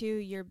think, too,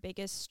 your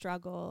biggest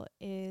struggle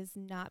is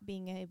not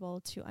being able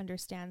to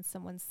understand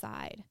someone's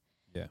side.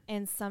 Yeah.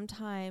 And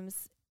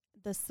sometimes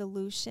the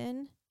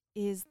solution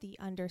is the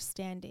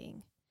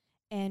understanding.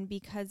 And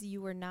because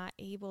you were not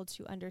able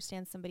to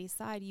understand somebody's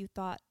side, you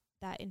thought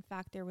that, in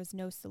fact, there was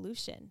no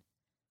solution.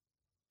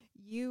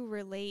 You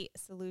relate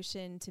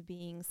solution to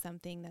being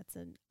something that's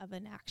of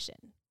an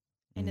action.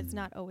 And it's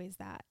not always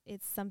that.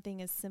 It's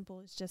something as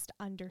simple as just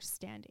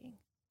understanding.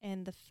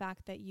 And the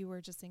fact that you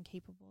were just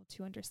incapable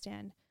to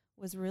understand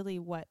was really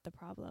what the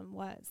problem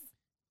was.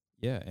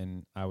 Yeah,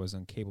 and I was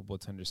incapable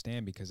to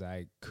understand because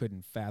I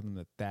couldn't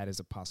fathom that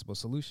is a possible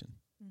solution.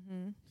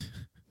 It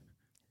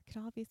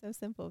can all be so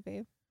simple,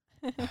 babe.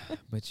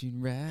 But you'd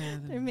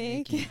rather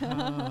make it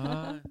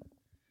hard.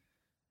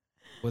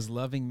 Was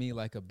loving me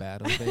like a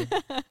battle, babe?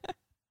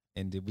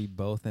 And did we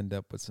both end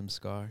up with some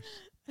scars?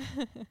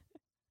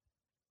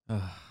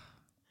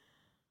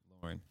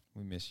 Lauren,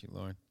 we miss you,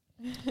 Lauren.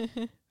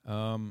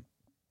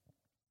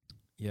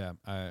 Yeah,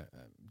 I'm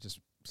just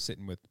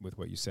sitting with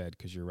what you said,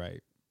 because you're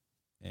right.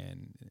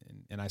 And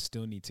I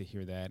still need to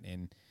hear that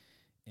and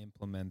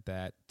implement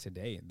that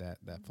today, that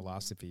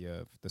philosophy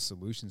of the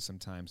solution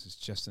sometimes is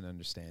just an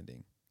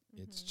understanding.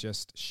 It's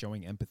just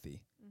showing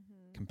empathy,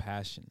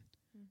 compassion,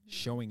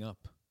 showing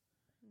up.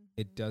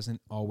 It doesn't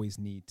always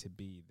need to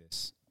be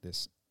this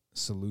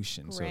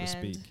solution, grand, so to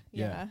speak.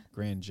 Yeah,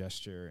 grand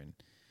gesture and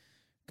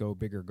go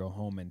big or go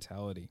home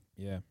mentality.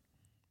 Yeah.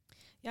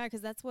 Yeah,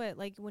 because that's what,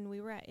 like,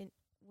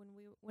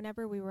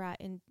 whenever we were at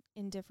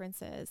in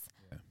differences,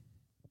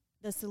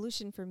 the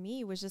solution for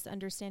me was just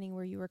understanding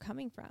where you were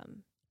coming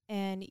from.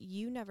 And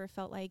you never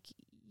felt like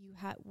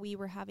we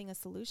were having a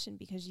solution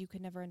because you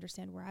could never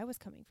understand where I was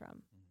coming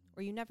from.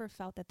 Or you never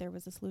felt that there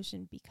was a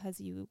solution because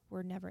you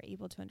were never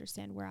able to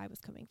understand where I was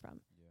coming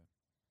from.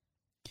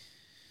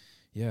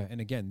 Yeah,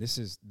 and again, this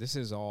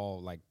is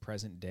all like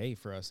present day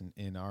for us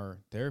in our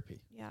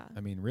therapy. Yeah. I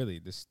mean, really,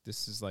 this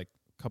is like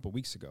a couple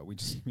weeks ago.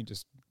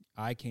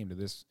 I came to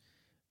this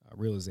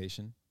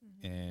realization,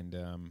 and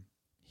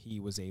he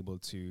was able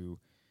to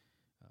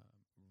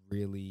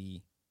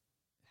really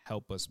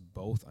help us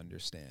both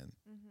understand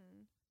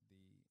the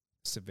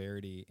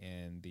severity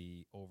and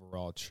the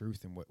overall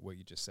truth in what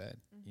you just said.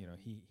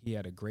 He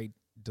had a great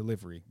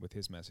delivery with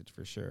his message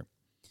for sure.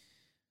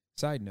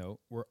 Side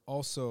note, we're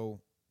also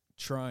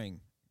trying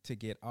to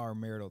get our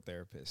marital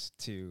therapist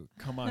to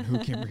come on who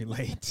can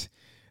relate.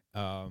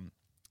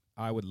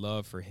 I would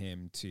love for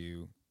him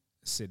to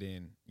sit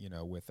in,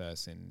 with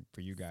us, and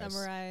for you guys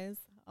summarize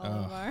all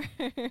of our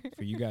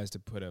for you guys to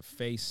put a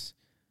face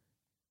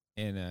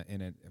in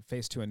a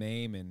face to a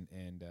name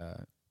and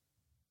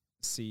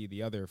see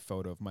the other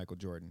photo of Michael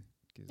Jordan,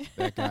 because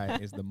that guy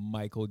is the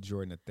Michael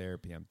Jordan of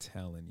therapy. I'm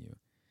telling you.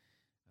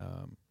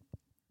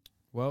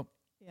 Well.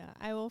 Yeah,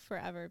 I will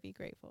forever be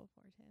grateful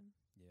for him.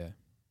 Yeah.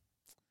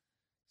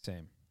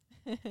 Same.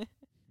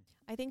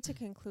 I think to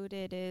conclude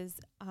it is,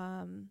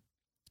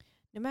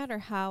 no matter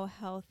how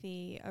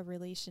healthy a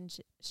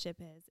relationship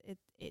is,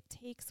 it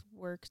takes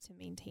work to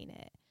maintain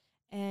it.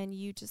 And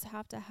you just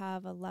have to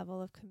have a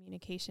level of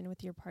communication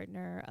with your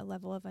partner, a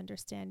level of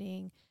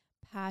understanding,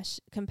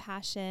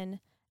 compassion,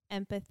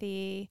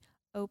 empathy,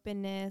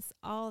 openness,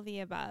 all of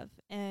the above.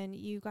 And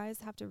you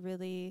guys have to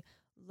really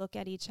look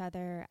at each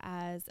other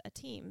as a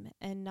team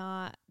and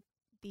not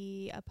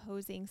the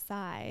opposing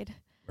side.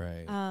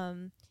 Right.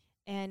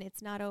 And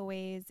it's not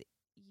always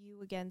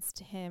you against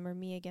him or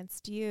me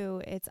against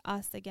you. It's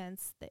us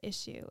against the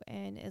issue.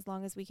 And as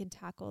long as we can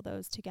tackle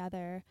those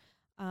together,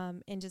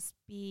 and just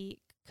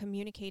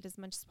communicate as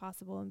much as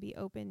possible and be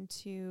open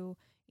to,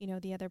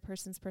 the other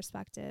person's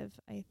perspective,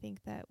 I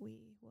think that we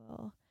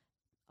will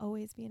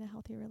always be in a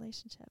healthy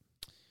relationship.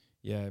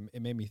 Yeah,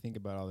 it made me think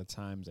about all the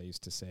times I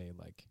used to say,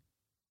 like,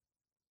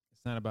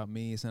 it's not about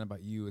me, it's not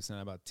about you, it's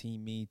not about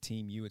team me,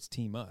 team you, it's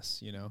team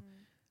us,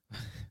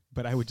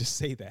 But I would just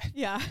say that.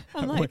 Yeah.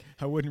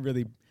 I wouldn't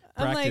really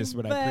practice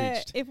what I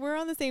preached. If we're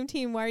on the same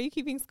team, why are you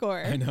keeping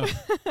score? I know.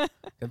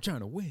 I'm trying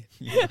to win.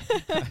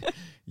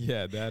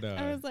 Yeah, that.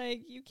 I was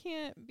like, you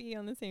can't be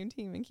on the same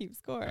team and keep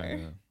score. I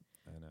know.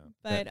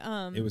 But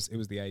it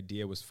was the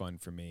idea was fun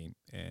for me,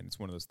 and it's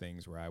one of those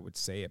things where I would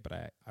say it, but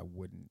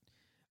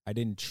I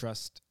didn't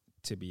trust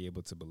to be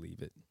able to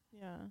believe it.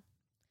 Yeah.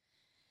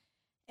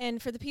 And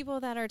for the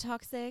people that are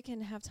toxic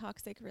and have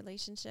toxic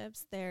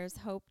relationships, there's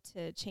hope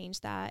to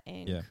change that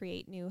and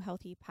create new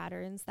healthy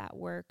patterns that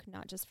work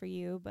not just for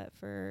you, but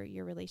for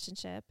your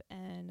relationship.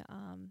 And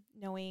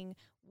knowing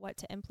what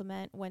to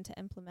implement, when to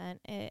implement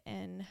it,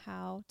 and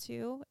how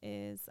to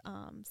is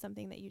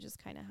something that you just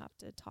kind of have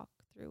to talk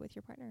through with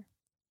your partner.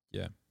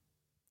 Yeah.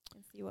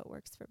 And see what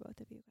works for both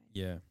of you guys.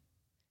 Yeah.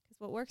 Because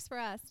what works for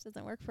us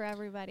doesn't work for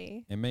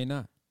everybody. It may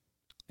not.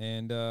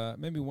 And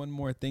maybe one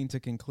more thing to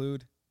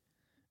conclude.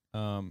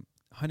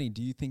 Honey,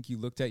 do you think you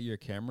looked at your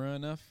camera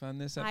enough on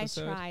this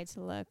episode? I tried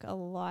to look a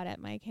lot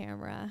at my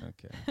camera.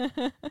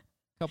 Okay.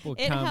 Couple of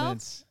it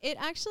comments. It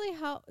actually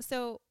helped.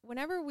 So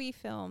whenever we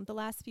film, the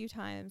last few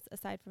times,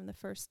 aside from the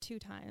first 2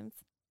 times.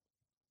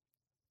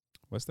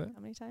 What's that?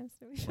 How many times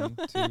did we film?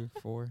 1, 2,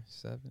 4,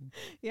 7.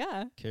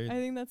 Yeah. Carried. I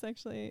think that's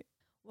actually...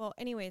 Well,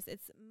 anyways,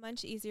 it's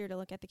much easier to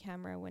look at the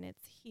camera when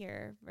it's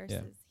here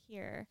versus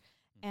here.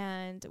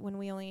 And when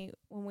we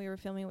were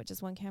filming with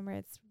just one camera,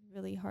 it's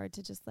really hard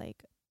to just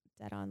like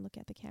dead on look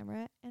at the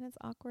camera, and it's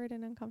awkward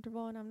and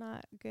uncomfortable, and I'm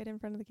not good in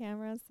front of the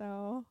camera.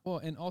 So well,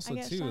 and also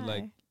too, shy.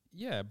 Like,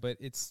 yeah, but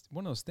it's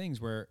one of those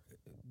things where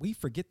we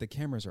forget the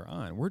cameras are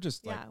on. We're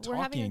just like talking. We're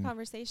having a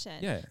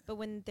conversation. Yeah. But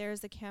when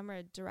there's a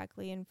camera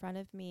directly in front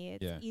of me,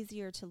 it's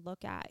easier to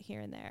look at here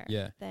and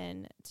there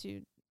than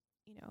to,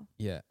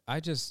 Yeah.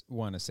 I just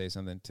want to say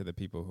something to the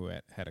people who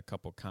had a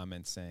couple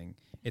comments saying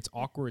it's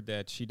awkward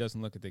that she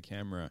doesn't look at the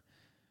camera.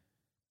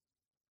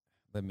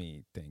 Let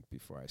me think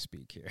before I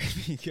speak here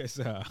because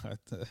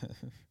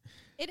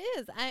it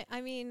is.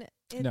 I mean,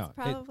 it's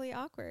probably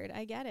awkward.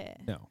 I get it.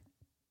 No.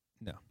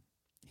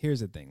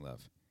 Here's the thing,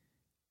 love.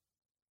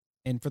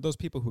 And for those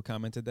people who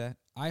commented that,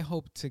 I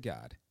hope to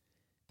God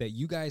that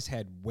you guys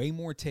had way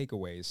more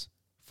takeaways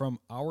from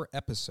our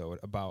episode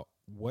about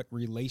what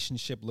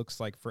relationship looks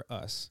like for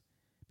us,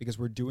 because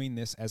we're doing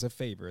this as a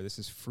favor. This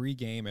is free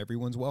game.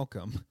 Everyone's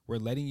welcome. We're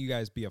letting you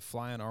guys be a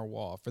fly on our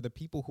wall. For the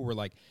people who were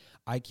like,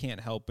 I can't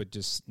help but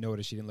just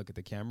notice you didn't look at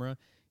the camera,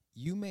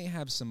 you may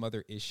have some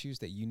other issues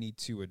that you need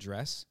to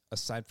address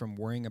aside from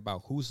worrying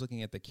about who's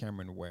looking at the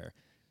camera and where.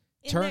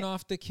 Turn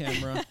off the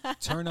camera,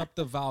 turn up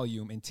the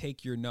volume, and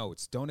take your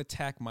notes. Don't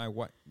attack my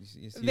what?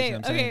 You see babe,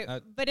 what I'm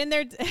saying? But in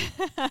their...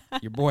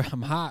 your boy,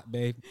 I'm hot,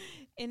 babe.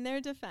 In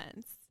their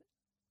defense,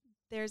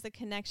 there's a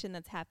connection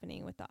that's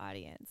happening with the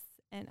audience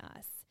and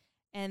us.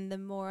 And the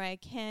more I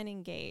can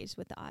engage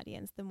with the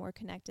audience, the more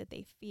connected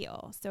they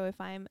feel. So if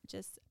I'm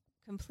just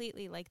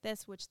completely like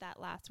this, which that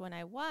last one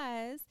I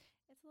was,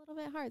 it's a little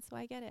bit hard. So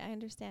I get it. I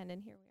understand.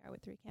 And here we are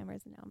with 3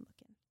 cameras, and now I'm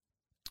looking.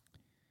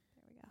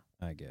 There we go.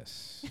 I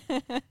guess.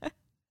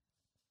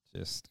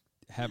 Just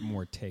have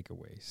more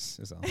takeaways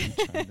is all I'm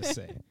trying to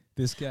say.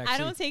 This could actually, I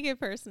don't take it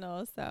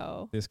personal,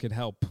 so. This could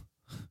help.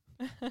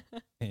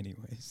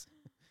 Anyways.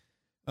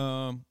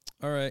 All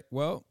right.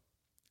 Well,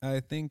 I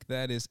think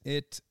that is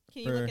it.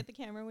 Can you look at the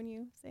camera when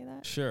you say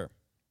that? Sure.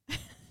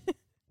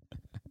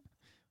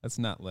 Let's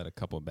not let a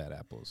couple of bad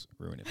apples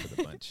ruin it for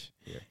the bunch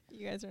here.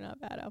 You guys are not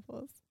bad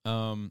apples.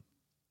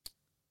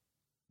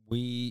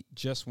 We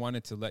just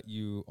wanted to let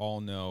you all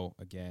know,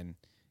 again,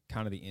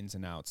 kind of the ins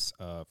and outs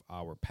of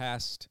our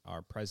past,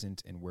 our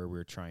present, and where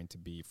we're trying to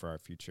be for our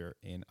future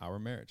in our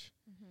marriage.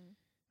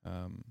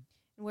 Mm-hmm.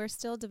 We're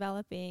still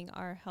developing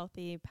our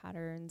healthy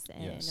patterns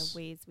and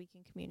ways we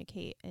can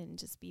communicate and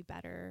just be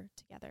better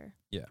together.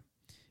 Yeah.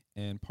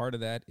 And part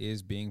of that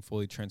is being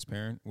fully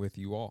transparent with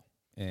you all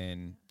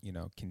and,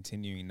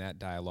 continuing that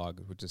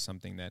dialogue, which is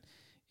something that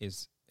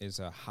is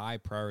a high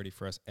priority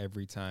for us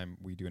every time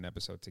we do an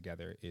episode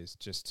together, is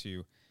just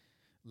to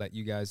let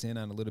you guys in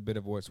on a little bit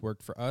of what's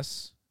worked for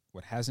us,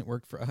 what hasn't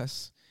worked for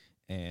us,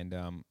 and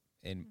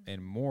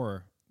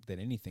more than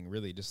anything,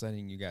 really, just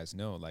letting you guys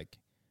know, like,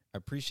 I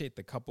appreciate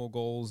the couple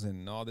goals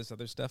and all this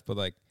other stuff, but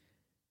like,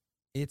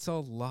 it's a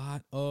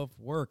lot of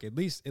work. At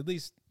least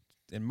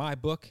in my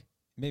book.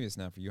 Maybe it's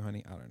not for you,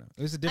 honey. I don't know.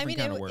 It was a different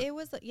kind of work. It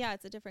was,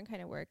 it's a different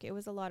kind of work. It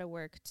was a lot of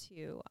work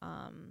to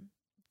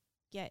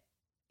get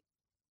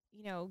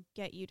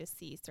you to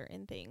see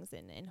certain things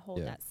and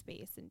hold that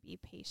space and be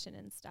patient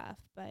and stuff.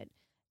 But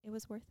it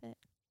was worth it.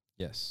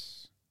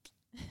 Yes.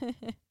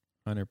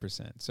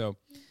 100%. So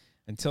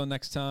until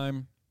next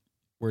time,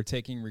 we're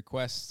taking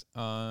requests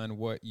on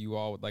what you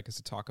all would like us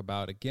to talk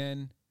about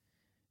again.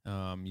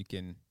 You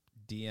can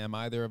DM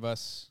either of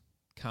us,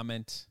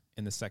 comment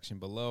in the section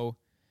below.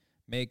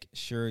 Make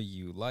sure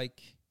you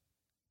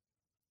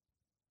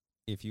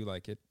if you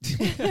like it.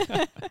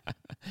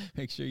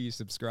 Make sure you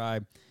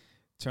subscribe.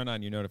 Turn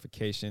on your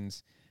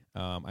notifications.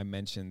 I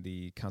mentioned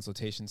the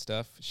consultation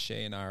stuff.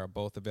 Shay and I are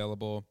both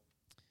available.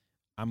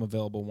 I'm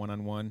available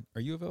one-on-one.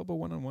 Are you available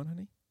one-on-one,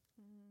 honey?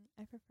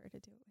 I prefer to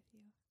do it with you.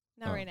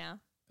 Not right now.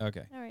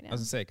 Okay. Not right now. I was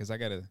going to say, because I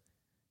got to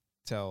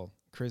tell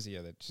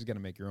Chrysia that she's going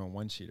to make your own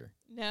one-sheeter.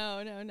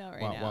 No, not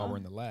right now. While we're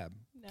in the lab.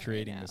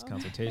 Creating this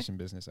consultation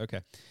business. Okay.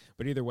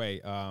 But either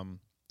way,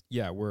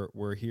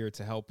 we're here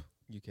to help.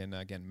 You can,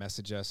 again,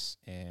 message us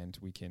and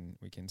we can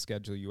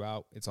schedule you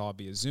out. It's all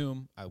via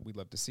Zoom. We'd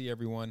love to see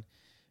everyone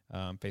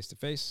face to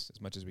face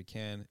as much as we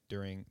can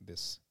during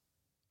this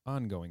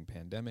ongoing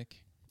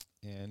pandemic.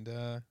 And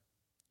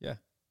yeah,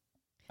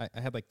 I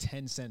had like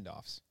 10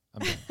 send-offs.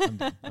 I'm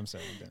done. I'm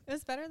sorry, I'm done. It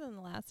was better than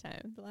the last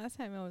time. The last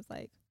time I was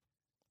like,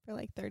 for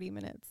like 30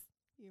 minutes,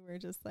 you were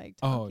just like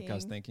talking. Oh, I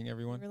was thanking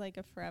everyone? You were like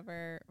it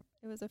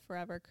was a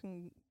forever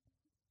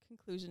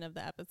conclusion of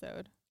the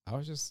episode. I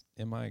was just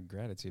in my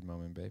gratitude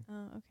moment, babe.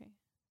 Oh, okay.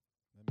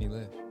 Let me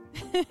live.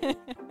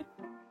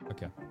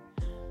 Okay.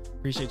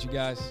 Appreciate you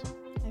guys.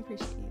 I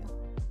appreciate you.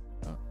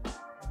 Oh.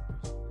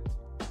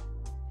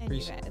 And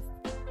you guys.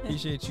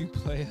 Appreciate you,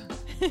 playa.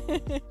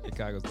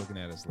 Chicago's looking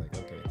at us like,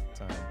 okay,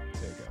 time to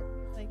go.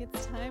 Like,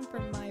 it's time for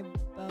my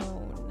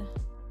bone.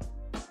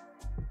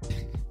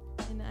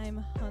 And I'm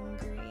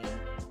hungry.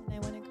 And I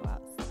want to go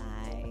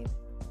outside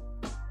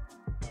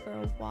for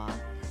a walk.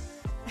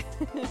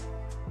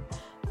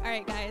 All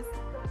right, guys.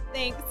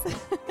 Thanks.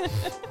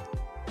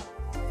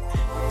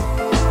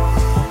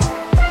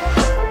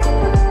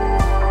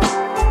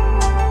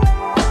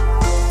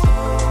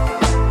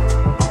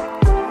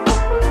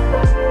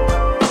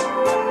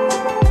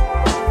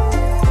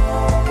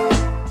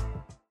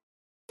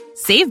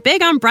 Save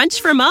big on brunch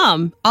for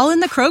mom, all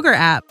in the Kroger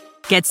app.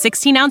 Get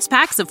 16-ounce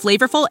packs of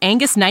flavorful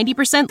Angus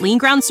 90% lean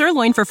ground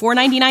sirloin for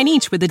 $4.99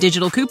 each with a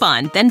digital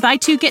coupon. Then buy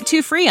 2, get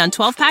 2 free on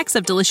 12 packs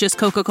of delicious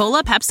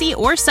Coca-Cola, Pepsi,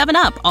 or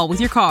 7-Up, all with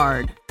your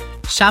card.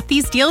 Shop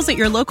these deals at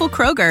your local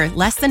Kroger,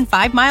 less than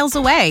 5 miles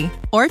away.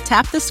 Or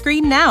tap the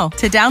screen now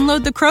to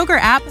download the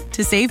Kroger app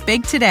to save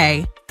big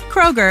today.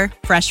 Kroger,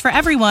 fresh for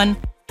everyone.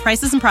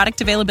 Prices and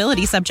product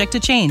availability subject to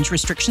change.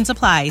 Restrictions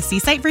apply. See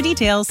site for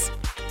details.